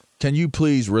yet, can you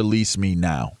please release me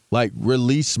now? Like,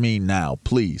 release me now,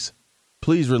 please.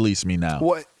 Please release me now.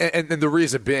 Well, and the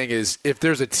reason being is if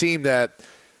there's a team that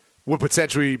would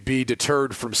potentially be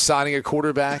deterred from signing a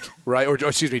quarterback, right, or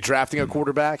excuse me, drafting a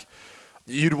quarterback,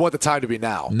 you'd want the time to be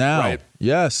now. Now, right?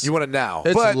 yes. You want it now.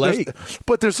 It's late.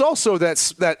 But there's also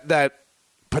that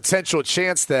potential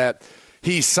chance that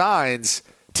he signs,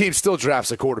 team still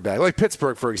drafts a quarterback. Like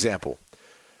Pittsburgh, for example.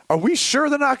 Are we sure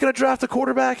they're not going to draft a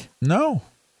quarterback? No.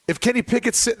 If Kenny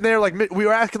Pickett's sitting there, like we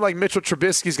were acting like Mitchell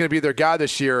Trubisky's going to be their guy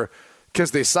this year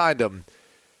because they signed him.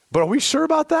 But are we sure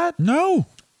about that? No.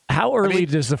 How early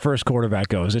does the first quarterback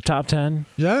go? Is it top 10?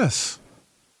 Yes.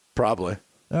 Probably.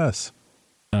 Yes.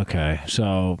 Okay,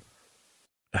 so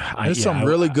there's some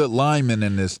really good linemen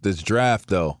in this draft,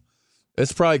 though.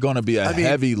 It's probably going to be a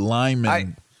heavy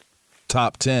lineman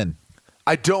top 10.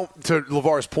 I don't, to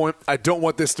LeVar's point, I don't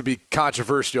want this to be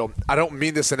controversial. I don't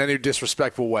mean this in any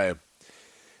disrespectful way.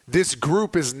 This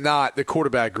group is not, the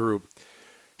quarterback group,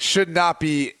 should not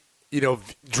be,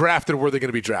 drafted where they're going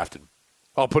to be drafted.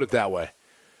 I'll put it that way.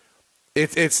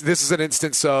 This is an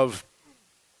instance of,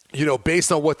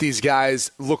 based on what these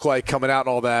guys look like coming out and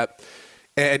all that,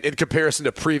 and in comparison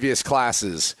to previous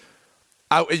classes,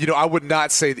 I would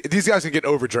not say these guys can get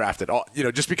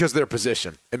overdrafted, just because of their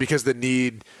position and because the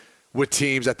need with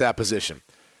teams at that position.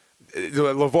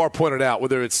 LeVar pointed out,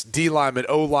 whether it's D lineman,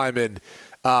 O lineman,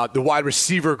 the wide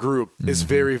receiver group is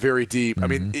very, very deep. Mm-hmm. I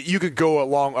mean, you could go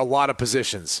along a lot of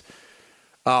positions.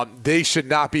 They should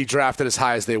not be drafted as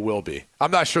high as they will be. I'm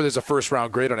not sure there's a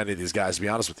first-round grade on any of these guys, to be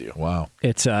honest with you. Wow.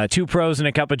 It's Two Pros and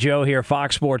a Cup of Joe here,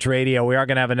 Fox Sports Radio. We are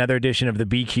going to have another edition of the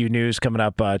BQ News coming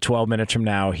up 12 minutes from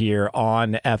now here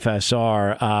on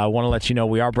FSR. I want to let you know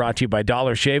we are brought to you by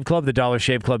Dollar Shave Club. The Dollar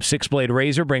Shave Club 6-blade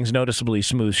razor brings noticeably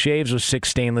smooth shaves with 6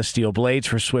 stainless steel blades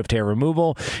for swift hair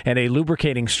removal and a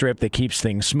lubricating strip that keeps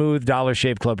things smooth. Dollar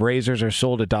Shave Club razors are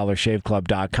sold at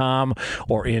dollarshaveclub.com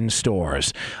or in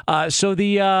stores. So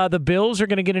the Bills are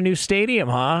going to get a new stadium,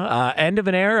 huh? End of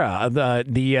an era.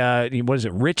 What is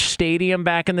it? Rich Stadium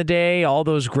back in the day. All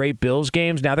those great Bills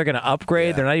games. Now they're going to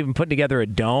upgrade. Yeah. They're not even putting together a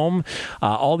dome.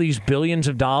 All these billions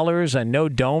of dollars and no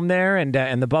dome there. And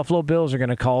the Buffalo Bills are going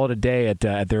to call it a day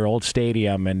at their old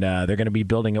stadium. And they're going to be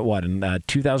building it in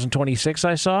 2026.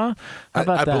 I saw. How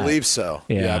about that? I believe so.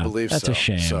 Yeah, I believe that's so. That's a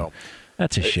shame. So,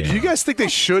 that's a shame. Do you guys think they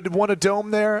should want a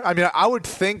dome there? I mean, I would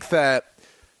think that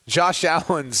Josh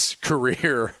Allen's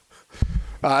career,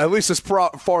 at least as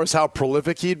far as how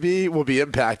prolific he'd be, will be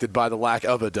impacted by the lack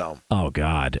of a dome. Oh,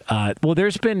 God. Well,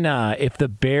 there's been, if the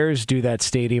Bears do that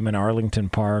stadium in Arlington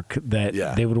Park,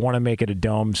 they would want to make it a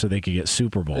dome so they could get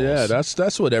Super Bowls. Yeah,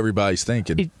 that's what everybody's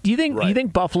thinking. Do you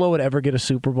think Buffalo would ever get a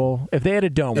Super Bowl? If they had a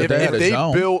dome? If they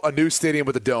built a new stadium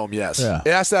with a dome, yes. Yeah.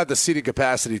 It has to have the seating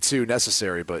capacity, too,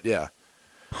 necessary, but yeah.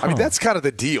 I mean, that's kind of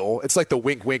the deal. It's like the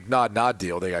wink, wink, nod, nod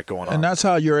deal they got going on. And that's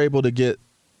how you're able to get,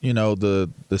 the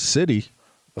city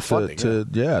the funding,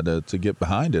 to get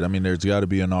behind it. I mean, there's got to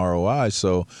be an ROI.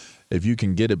 So if you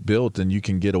can get it built and you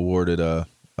can get awarded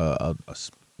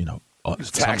tax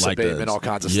like abatement, all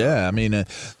kinds of stuff. Yeah, I mean,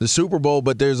 the Super Bowl,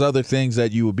 but there's other things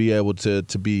that you would be able to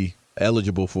be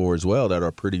eligible for as well that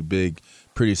are pretty big,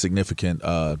 pretty significant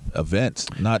events,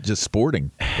 not just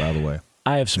sporting, by the way.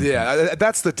 I have some. Yeah,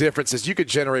 that's the difference is you could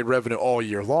generate revenue all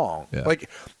year long. Yeah. Like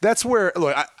that's where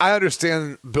look. I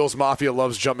understand Bills Mafia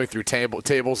loves jumping through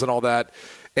tables and all that,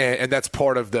 and that's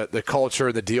part of the culture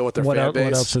and the deal with their fan base.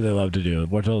 What else do they love to do?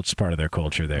 What else is part of their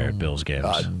culture there at Bills games?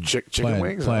 Chicken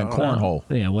wings, playing cornhole.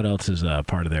 Yeah, what else is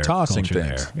part of their tossing culture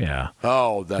things? There? Yeah.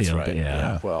 Oh, that's right.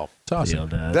 Yeah. Well, tossing.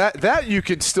 That you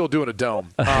can still do in a dome.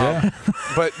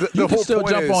 But the you whole can still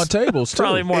point jump is, on tables too.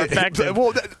 Probably more effective.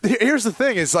 Well, here's the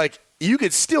thing: is like you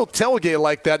could still tailgate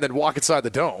like that and then walk inside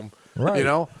the dome. Right.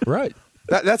 Right.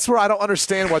 That's where I don't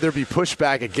understand why there'd be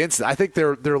pushback against it. I think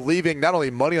they're leaving not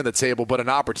only money on the table, but an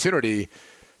opportunity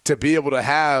to be able to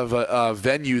have a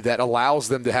venue that allows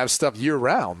them to have stuff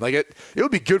year-round. Like it would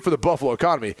be good for the Buffalo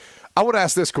economy. I want to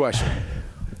ask this question.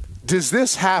 Does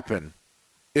this happen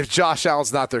if Josh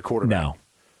Allen's not their quarterback? No.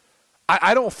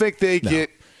 I don't think they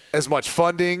get as much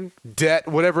funding, debt,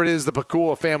 whatever it is the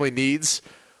Pakula family needs.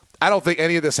 I don't think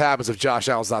any of this happens if Josh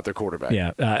Allen's not their quarterback.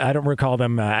 Yeah, I don't recall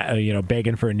them,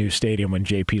 begging for a new stadium when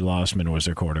J.P. Lossman was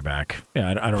their quarterback.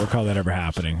 Yeah, I don't recall that ever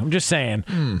happening. I'm just saying,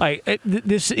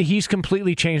 he's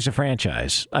completely changed the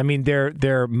franchise. I mean,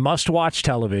 they're must-watch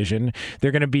television.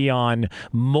 They're going to be on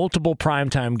multiple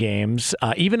primetime games.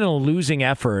 Even in a losing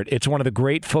effort, it's one of the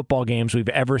great football games we've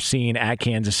ever seen at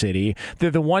Kansas City.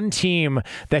 They're the one team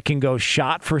that can go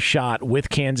shot for shot with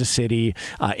Kansas City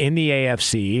in the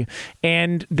AFC,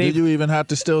 and they. Did you even have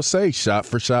to still say shot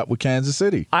for shot with Kansas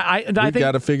City? I think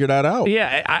got to figure that out.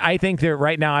 Yeah, I think that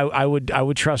right now I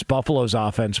would trust Buffalo's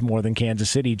offense more than Kansas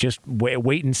City. Just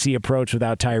wait and see approach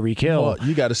without Tyreek Hill. Well,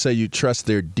 you got to say you trust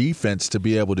their defense to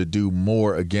be able to do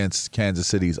more against Kansas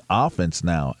City's offense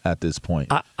now at this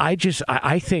point. I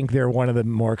think they're one of the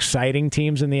more exciting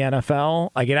teams in the NFL.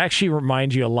 Like, it actually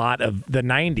reminds you a lot of the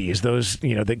 90s, those,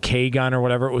 the K-Gun or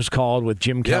whatever it was called with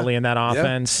Jim Kelly in that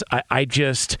offense.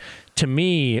 Yeah. To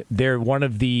me, they're one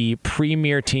of the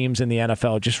premier teams in the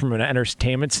NFL just from an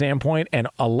entertainment standpoint, and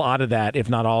a lot of that, if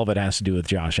not all of it, has to do with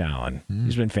Josh Allen.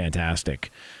 He's been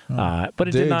fantastic. But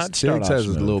it did not start Diggs off has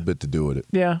smooth. a little bit to do with it.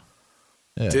 Yeah.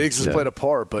 Diggs has played a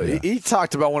part, but he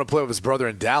talked about wanting to play with his brother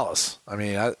in Dallas. I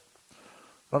mean, I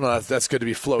don't know if that's good to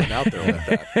be floating out there like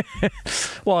that.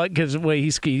 Well, because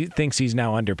he thinks he's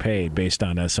now underpaid based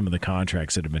on some of the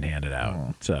contracts that have been handed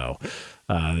out. So,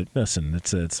 listen,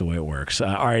 it's the way it works.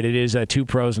 All right, it is 2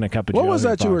 pros and a cup of Joe. What was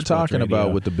that you were talking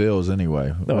about with the Bills anyway?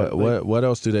 What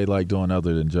else do they like doing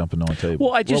other than jumping on tables?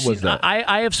 Well,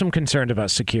 I have some concerns about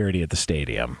security at the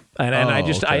stadium. And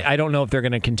I don't know if they're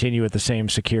going to continue with the same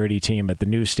security team at the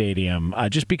new stadium,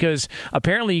 just because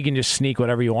apparently you can just sneak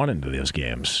whatever you want into those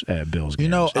games, Bills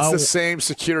games. It's the same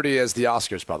security as the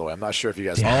Oscars, by the way. I'm not sure if you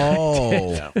guys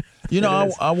know.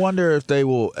 I wonder if they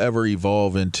will ever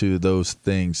evolve into those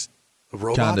things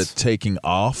kind of taking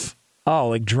off. Oh,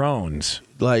 like drones.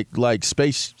 Like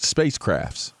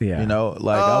spacecrafts. Yeah.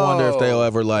 I wonder if they'll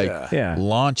ever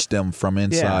launch them from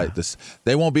inside this.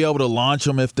 They won't be able to launch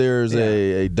them if there's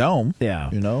a dome.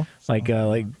 Yeah. Like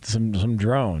some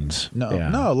drones.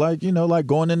 No, like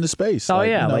going into space. Oh,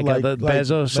 the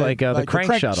Bezos, the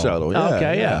crank shuttle. Yeah,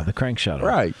 okay, the crank shuttle.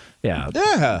 Right. Yeah.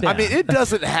 I mean, it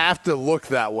doesn't have to look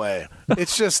that way.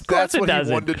 It's just that's what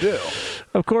he wanted to do.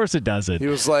 Of course it doesn't. He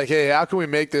was like, hey, how can we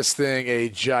make this thing a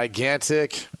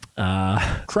gigantic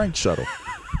crank shuttle?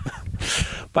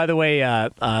 By the way,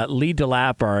 Lee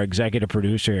DeLapp, our executive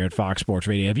producer here at Fox Sports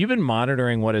Radio, have you been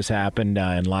monitoring what has happened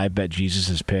in Live Bet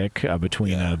Jesus' pick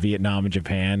between Vietnam and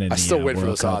Japan and I still wait World for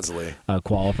those Cup odds, Lee.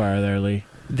 Qualifier there, Lee?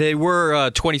 They were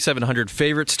 2,700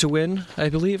 favorites to win, I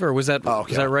believe, or was that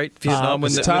is that right? Vietnam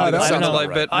when the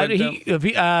live bet Live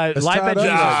Bet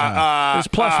Jesus was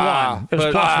 +1.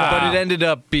 But it ended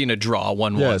up being a draw,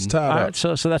 1-1. Yeah, it's tied All up. right,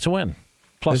 so that's a win.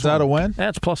 Is that a win?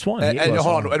 That's +1. And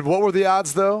hold on. And what were the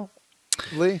odds, though,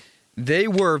 Lee?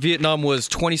 Vietnam was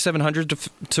 2,700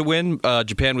 to win.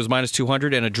 Japan was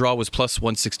 -200, and a draw was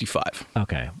 +165.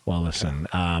 Okay. Well, listen.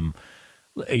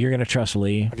 You're going to trust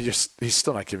Lee. I mean, he's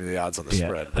still not giving me the odds on the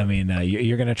spread. I mean,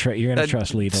 you're going to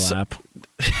trust Lee DeLapp.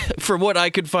 From what I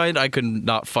could find, I could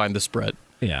not find the spread.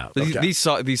 Yeah. These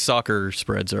soccer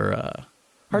spreads are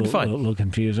hard to find. A little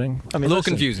confusing. I mean, a little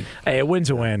confusing. Hey, a win's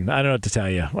a win. I don't know what to tell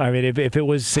you. I mean, if it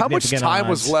was significant how much time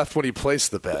odds, was left when he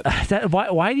placed the bet?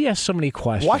 Why do you ask so many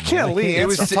questions? Why can't Lee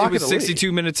answer? It was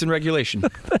 62 minutes in regulation.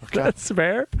 That's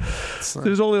fair.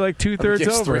 There's only like 2/3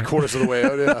 over. 3/4 of the way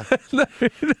out, yeah.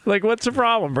 Like, what's the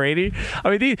problem, Brady?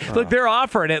 I mean, look, they're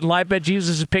offering it, and Live Bet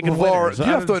Jesus is picking winners. You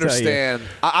have to understand.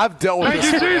 I've dealt with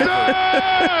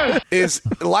this.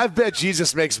 Live Bet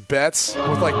Jesus makes bets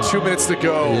with like 2 minutes to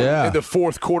go in the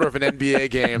fourth quarter of an NBA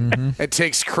game and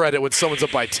takes credit when someone's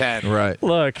up by 10. Right.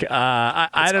 Look, I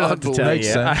don't know what to tell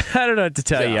you. I don't know what to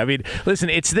tell you. I mean, listen,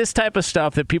 it's this type of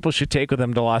stuff that people should take with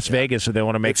them to Las Vegas if they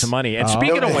want to make some money. And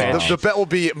speaking of which, the bet will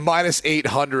be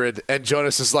 -800, and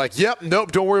Jonas is like, "Yep,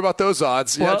 nope, don't worry about those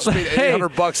odds. Yeah, just paid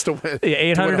 $800 to win. Yeah,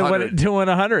 800 to win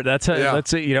 100. That's it.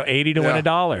 80 to win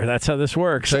 $1. That's how this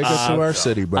works. Take us to our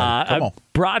city, bro. Come on.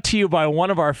 Brought to you by one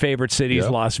of our favorite cities,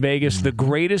 Las Vegas, the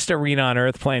greatest arena on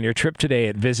earth. Plan your trip today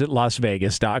at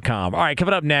visitlasvegas.com. All right,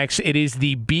 coming up next, it is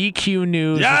the BQ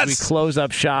News as we close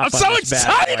up shop. I'm so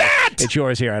excited! It's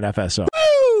yours here on FSR.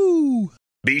 Woo!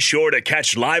 Be sure to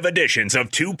catch live editions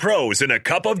of 2 Pros and a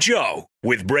Cup of Joe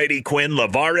with Brady Quinn,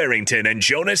 LeVar Arrington, and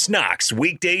Jonas Knox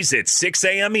weekdays at 6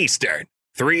 a.m. Eastern,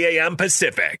 3 a.m.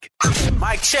 Pacific.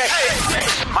 Mic check.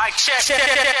 Mic check.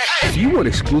 If you want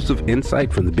exclusive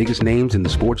insight from the biggest names in the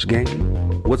sports game,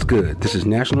 what's good? This is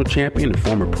national champion and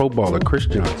former Pro Bowler Chris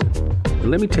Johnson. And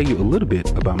let me tell you a little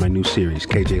bit about my new series,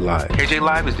 KJ Live. KJ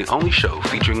Live is the only show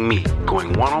featuring me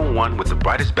going one-on-one with the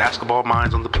brightest basketball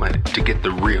minds on the planet to get the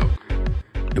real.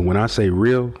 And when I say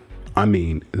real, I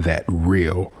mean that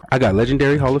real. I got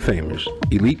legendary Hall of Famers,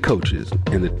 elite coaches,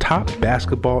 and the top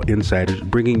basketball insiders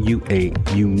bringing you a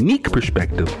unique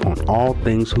perspective on all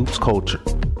things hoops culture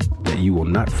that you will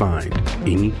not find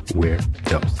anywhere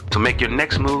else. So make your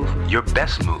next move your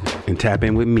best move and tap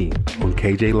in with me on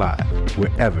KJ Live,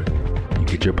 wherever you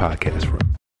get your podcast from.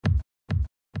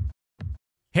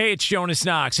 Hey, it's Jonas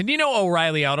Knox, and you know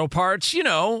O'Reilly Auto Parts. You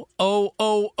know,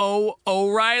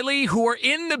 O'Reilly, who are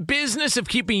in the business of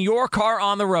keeping your car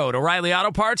on the road. O'Reilly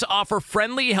Auto Parts offer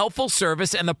friendly, helpful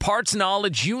service and the parts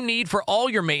knowledge you need for all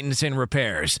your maintenance and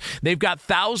repairs. They've got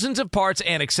thousands of parts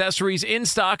and accessories in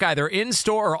stock, either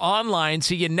in-store or online,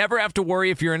 so you never have to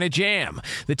worry if you're in a jam.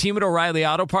 The team at O'Reilly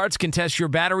Auto Parts can test your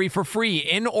battery for free,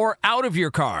 in or out of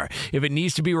your car. If it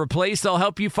needs to be replaced, they'll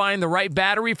help you find the right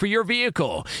battery for your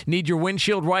vehicle. Need your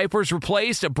windshield wipers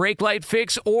replaced, a brake light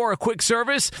fix, or a quick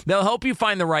service? They'll help you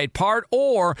find the right part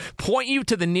or point you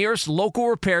to the nearest local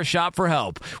repair shop for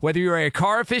help. Whether you're a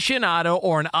car aficionado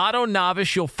or an auto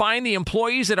novice, you'll find the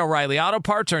employees at O'Reilly Auto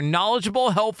Parts are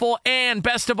knowledgeable, helpful, and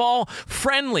best of all,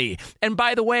 friendly. And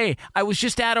by the way, I was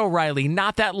just at O'Reilly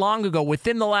not that long ago,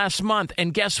 within the last month,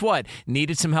 and guess what?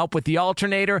 Needed some help with the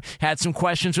alternator, had some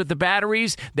questions with the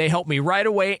batteries. They helped me right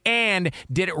away and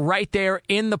did it right there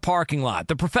in the parking lot.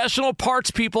 The professional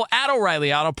parts people at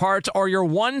O'Reilly Auto Parts are your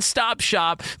one-stop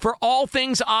shop for all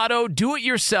things auto,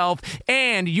 do-it-yourself,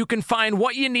 and you can find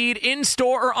what you need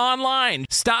in-store or online.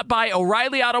 Stop by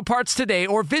O'Reilly Auto Parts today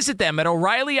or visit them at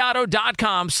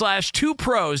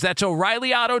O'ReillyAuto.com/2pros. That's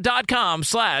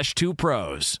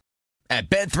O'ReillyAuto.com/2pros. At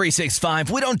Bet365,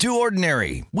 we don't do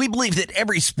ordinary. We believe that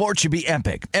every sport should be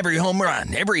epic. Every home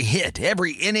run, every hit,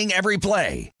 every inning, every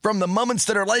play. From the moments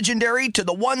that are legendary to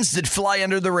the ones that fly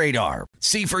under the radar.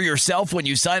 See for yourself when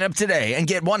you sign up today and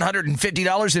get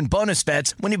 $150 in bonus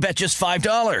bets when you bet just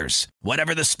 $5.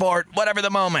 Whatever the sport, whatever the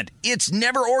moment, it's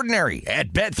never ordinary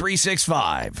at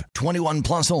Bet365. 21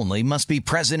 plus only. Must be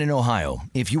present in Ohio.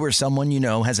 If you or someone you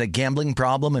know has a gambling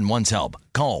problem and wants help,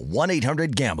 call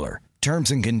 1-800-GAMBLER.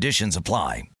 Terms and conditions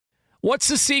apply. What's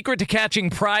the secret to catching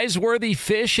prize-worthy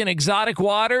fish in exotic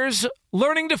waters?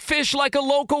 Learning to fish like a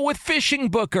local with Fishing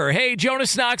Booker. Hey,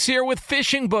 Jonas Knox here with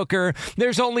Fishing Booker.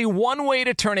 There's only one way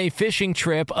to turn a fishing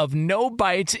trip of no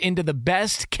bites into the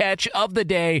best catch of the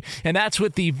day, and that's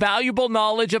with the valuable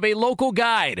knowledge of a local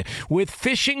guide. With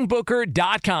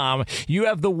FishingBooker.com, you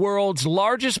have the world's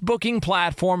largest booking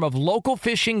platform of local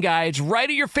fishing guides right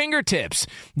at your fingertips.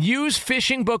 Use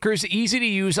Fishing Booker's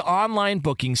easy-to-use online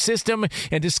booking system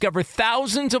and discover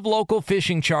thousands of local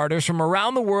fishing charters from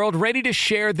around the world ready to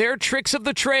share their tricks of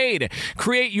the trade.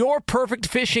 Create your perfect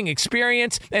fishing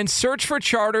experience and search for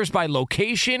charters by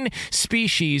location,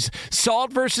 species,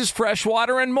 salt versus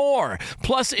freshwater, and more.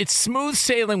 Plus, it's smooth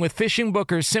sailing with Fishing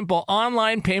Booker's simple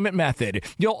online payment method.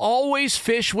 You'll always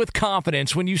fish with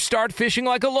confidence when you start fishing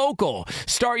like a local.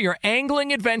 Start your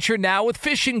angling adventure now with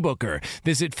Fishing Booker.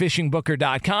 Visit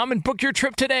FishingBooker.com and book your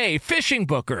trip today. Fishing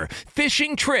Booker.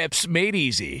 Fishing trips made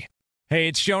easy. Hey,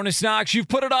 it's Jonas Knox. You've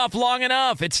put it off long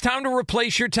enough. It's time to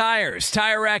replace your tires.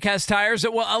 Tire Rack has tires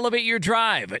that will elevate your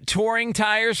drive. Touring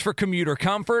tires for commuter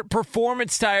comfort,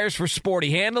 performance tires for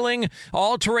sporty handling,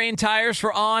 all-terrain tires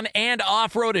for on- and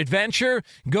off-road adventure.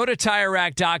 Go to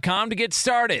TireRack.com to get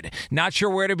started. Not sure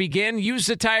where to begin? Use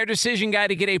the Tire Decision Guide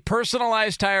to get a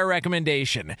personalized tire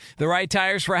recommendation. The right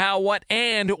tires for how, what,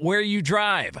 and where you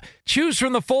drive. Choose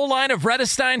from the full line of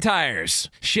Redestein tires.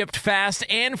 Shipped fast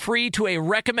and free to a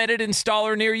recommended installer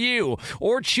near you,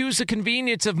 or choose the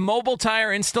convenience of mobile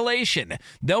tire installation.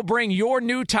 They'll bring your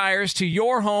new tires to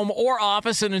your home or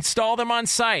office and install them on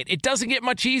site. It doesn't get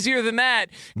much easier than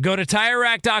that. Go to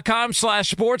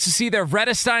TireRack.com/sports to see their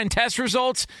Redestein test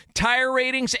results, tire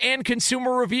ratings, and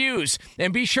consumer reviews.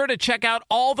 And be sure to check out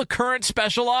all the current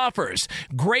special offers.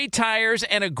 Great tires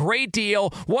and a great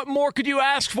deal. What more could you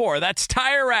ask for? That's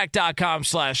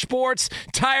TireRack.com/sports.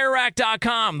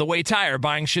 TireRack.com, the way tire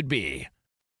buying should be.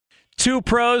 Two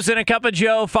pros and a cup of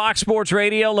Joe, Fox Sports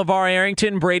Radio, LeVar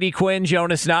Arrington, Brady Quinn,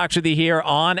 Jonas Knox with you here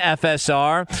on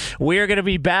FSR. We're going to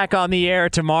be back on the air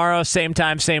tomorrow, same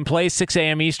time, same place, 6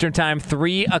 a.m. Eastern Time,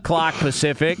 3 o'clock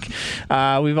Pacific.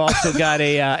 We've also got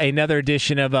another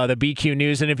edition of the BQ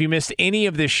News, and if you missed any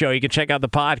of this show, you can check out the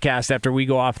podcast after we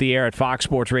go off the air at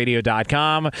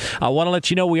foxsportsradio.com. I want to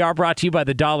let you know we are brought to you by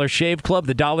the Dollar Shave Club.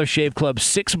 The Dollar Shave Club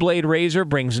 6-blade razor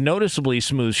brings noticeably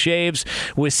smooth shaves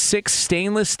with 6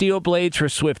 stainless steel blades for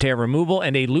swift hair removal,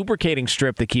 and a lubricating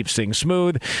strip that keeps things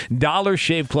smooth. Dollar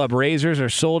Shave Club razors are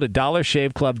sold at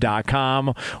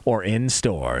dollarshaveclub.com or in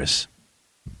stores.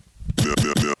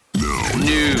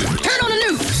 News. Turn on the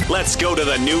news. Let's go to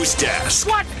the news desk.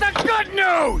 What's the good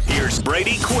news? Here's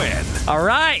Brady Quinn. All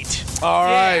right.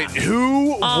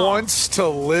 Who wants to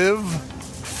live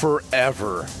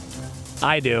forever?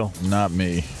 I do. Not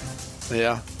me.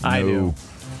 Yeah. I do.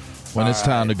 When it's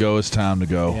time to go, it's time to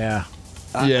go. Yeah.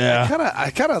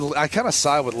 I kind of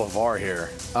side with LeVar here.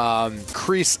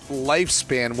 Increase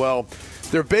lifespan. Well,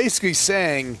 they're basically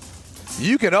saying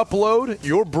you can upload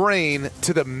your brain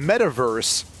to the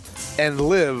metaverse and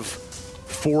live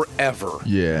forever.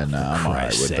 Yeah, I'm all right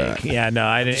with that. Yeah, no.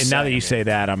 I didn't, now that you say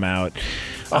that, I'm out.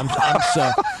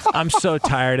 I'm so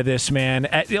tired of this, man.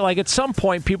 At some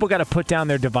point, people got to put down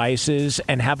their devices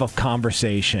and have a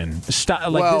conversation.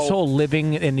 Stop, this whole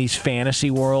living in these fantasy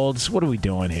worlds. What are we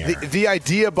doing here? The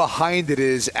idea behind it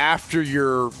is after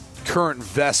your current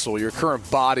vessel, your current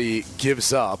body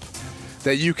gives up,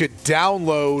 that you could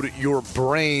download your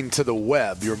brain to the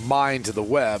web, your mind to the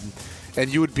web,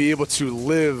 and you would be able to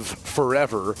live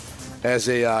forever as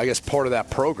a, I guess, part of that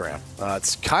program.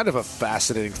 It's kind of a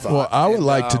fascinating thought. Well, I would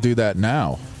like to do that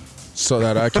now so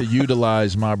that I could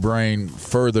utilize my brain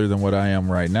further than what I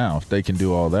am right now. They can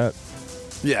do all that.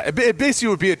 Yeah, it basically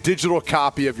would be a digital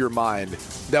copy of your mind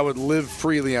that would live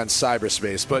freely on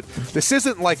cyberspace. But this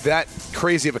isn't like that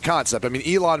crazy of a concept. I mean,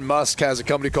 Elon Musk has a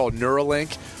company called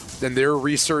Neuralink, and they're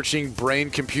researching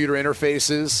brain-computer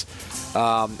interfaces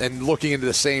and looking into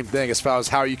the same thing as far as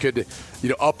how you could,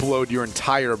 upload your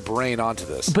entire brain onto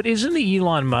this. But isn't the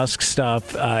Elon Musk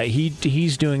stuff?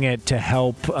 He's doing it to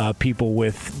help people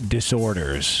with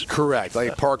disorders. Correct,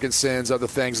 like Parkinson's, other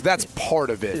things. That's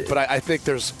part of it. But I think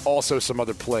there's also some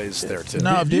other plays there too.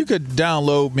 Now, if you could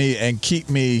download me and keep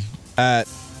me at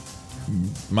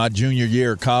my junior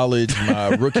year of college, my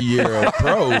rookie year of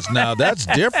pros, now that's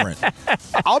different.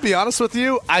 I'll be honest with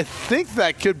you. I think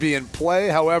that could be in play.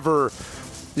 However,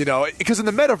 because in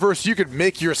the metaverse, you could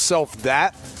make yourself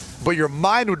that, but your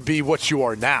mind would be what you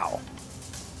are now.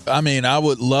 I mean, I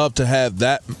would love to have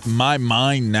that, my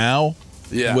mind now,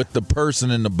 with the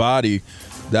person in the body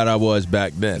that I was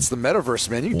back then. It's the metaverse,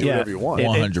 man. You can do whatever you want.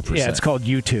 100%. Yeah, it's called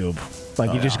YouTube.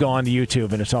 You just go on to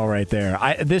YouTube and it's all right there.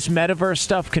 This metaverse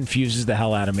stuff confuses the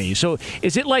hell out of me. So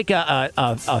is it like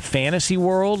a fantasy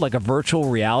world, like a virtual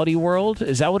reality world?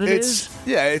 Is that what it is?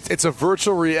 Yeah, it's a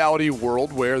virtual reality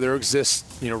world where there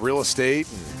exists, real estate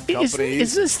and companies.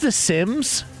 Is this The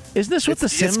Sims? Isn't this what The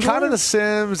Sims It's kind are? of The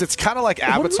Sims. It's kind of like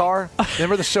Avatar.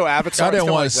 Remember the show Avatar? I didn't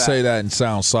want like to say that and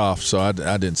sound soft, so I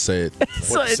didn't say it.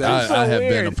 I have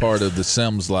been a part of the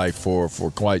Sims life for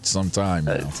quite some time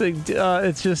now.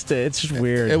 It's just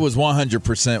weird. It was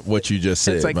 100% what you just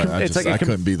said, like, but I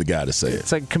couldn't be the guy to say it.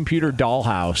 It's like computer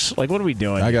dollhouse. Like, what are we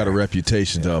doing? I got a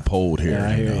reputation to uphold here. Yeah,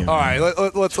 I hear you. All right,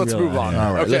 let's move on.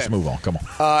 All right, okay. let's move on. Come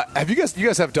on. Have you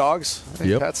guys have dogs?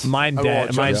 Yep. Pets?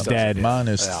 Mine's dead. Mine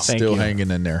is still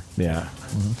hanging in there. Yeah.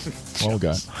 Oh,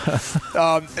 God.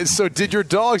 So did your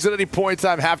dogs at any point in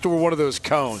time have to wear one of those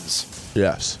cones?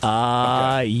 Yes.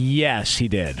 Yes, he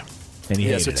did. And he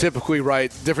hated so it. typically,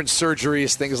 right, different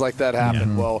surgeries, things like that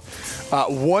happen. Yeah. Well,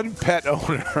 one pet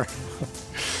owner,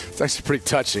 it's actually pretty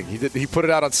touching. He put it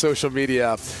out on social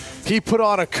media. He put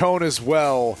on a cone as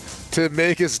well to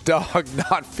make his dog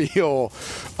not feel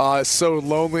so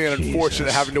lonely and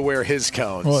unfortunate having to wear his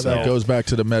cone. Well, that goes back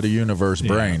to the meta-universe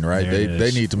brain, right?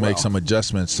 They need to make some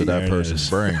adjustments to that person's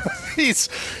brain. He's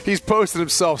posted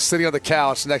himself sitting on the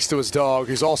couch next to his dog,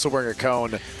 who's also wearing a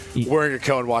cone,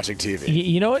 watching TV.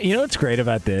 You know what's great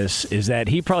about this is that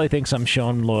he probably thinks I'm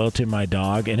showing loyalty to my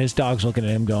dog, and his dog's looking at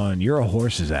him going, "You're a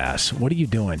horse's ass. What are you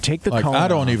doing? Take the cone I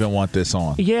don't off." even want this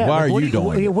on. Yeah. Why are you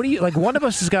doing it? What do you like? One of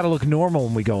us has got to look normal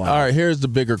when we go out. All right, here's the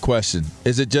bigger question.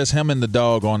 Is it just him and the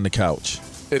dog on the couch?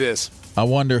 It is. I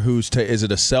wonder is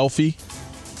it a selfie?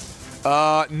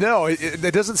 No,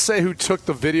 it doesn't say who took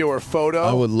the video or photo.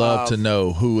 I would love to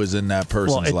know who is in that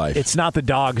person's life. It's not the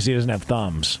dog because he doesn't have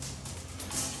thumbs.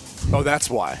 Oh, that's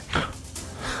why.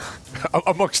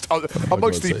 amongst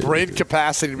the brain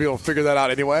capacity to be able to figure that out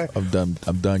anyway. I'm done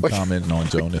commenting on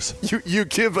Jonas. You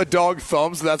give a dog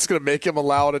thumbs, that's going to make him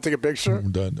allow to take a picture?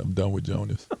 I'm done with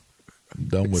Jonas. I'm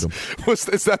done with him.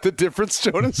 Is that the difference,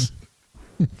 Jonas?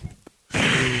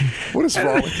 What is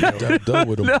wrong with you? I'm done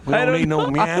with him. We don't need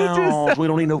no meows. We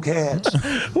don't need no cats.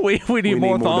 We need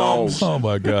more thumbs. dogs. Oh,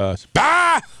 my gosh.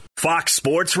 Fox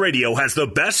Sports Radio has the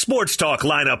best sports talk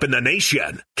lineup in the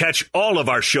nation. Catch all of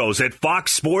our shows at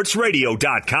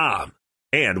foxsportsradio.com.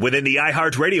 And within the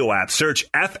iHeartRadio app, search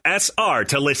FSR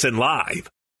to listen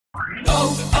live.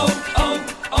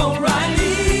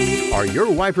 O'Reilly. Are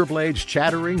your wiper blades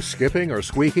chattering, skipping, or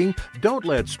squeaking? Don't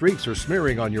let streaks or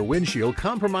smearing on your windshield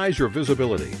compromise your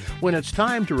visibility. When it's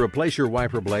time to replace your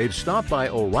wiper blades, stop by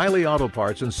O'Reilly Auto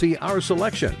Parts and see our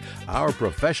selection. Our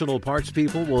professional parts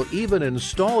people will even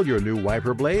install your new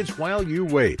wiper blades while you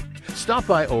wait. Stop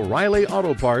by O'Reilly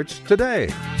Auto Parts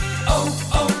today.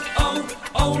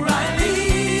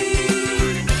 O'Reilly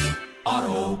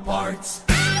Auto Parts.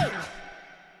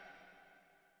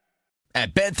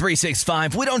 At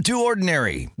Bet365, we don't do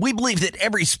ordinary. We believe that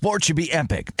every sport should be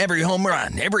epic. Every home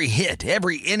run, every hit,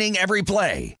 every inning, every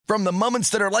play. From the moments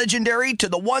that are legendary to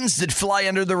the ones that fly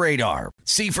under the radar.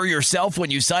 See for yourself when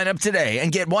you sign up today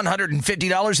and get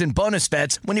 $150 in bonus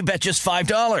bets when you bet just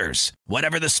 $5.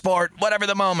 Whatever the sport, whatever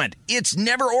the moment, it's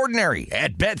never ordinary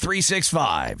at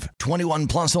Bet365. 21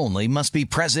 plus only. Must be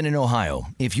present in Ohio.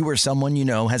 If you or someone you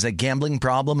know has a gambling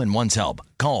problem and wants help,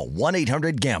 call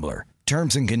 1-800-GAMBLER.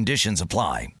 Terms and conditions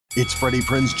apply. It's Freddie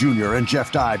Prinze Jr. and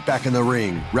Jeff Dye back in the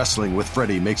ring. Wrestling with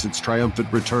Freddie makes its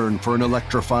triumphant return for an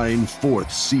electrifying 4th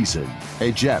season.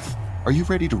 Hey, Jeff, are you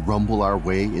ready to rumble our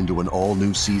way into an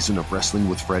all-new season of Wrestling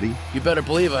with Freddie? You better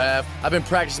believe I have. I've been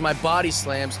practicing my body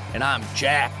slams, and I'm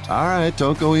jacked. All right,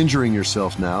 don't go injuring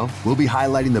yourself now. We'll be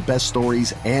highlighting the best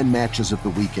stories and matches of the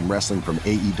week in wrestling from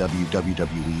AEW,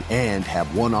 WWE, and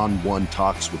have one-on-one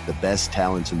talks with the best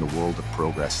talents in the world of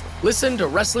pro wrestling. Listen to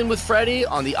Wrestling with Freddie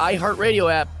on the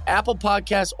iHeartRadio app, Apple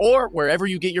Podcasts, or wherever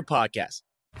you get your podcasts.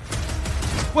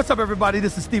 What's up, everybody?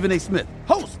 This is Stephen A. Smith,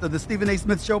 host of the Stephen A.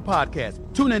 Smith Show podcast.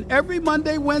 Tune in every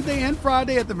Monday, Wednesday, and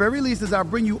Friday at the very least as I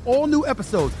bring you all new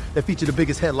episodes that feature the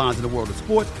biggest headlines in the world of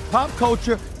sports, pop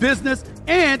culture, business,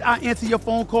 and I answer your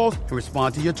phone calls and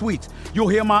respond to your tweets. You'll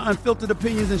hear my unfiltered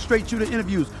opinions and straight-shooter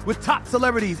interviews with top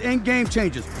celebrities and game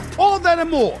changers. All that and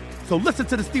more. So listen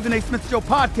to the Stephen A. Smith Show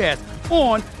podcast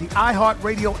on the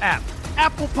iHeartRadio app,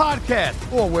 Apple Podcasts,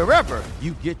 or wherever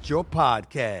you get your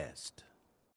podcast.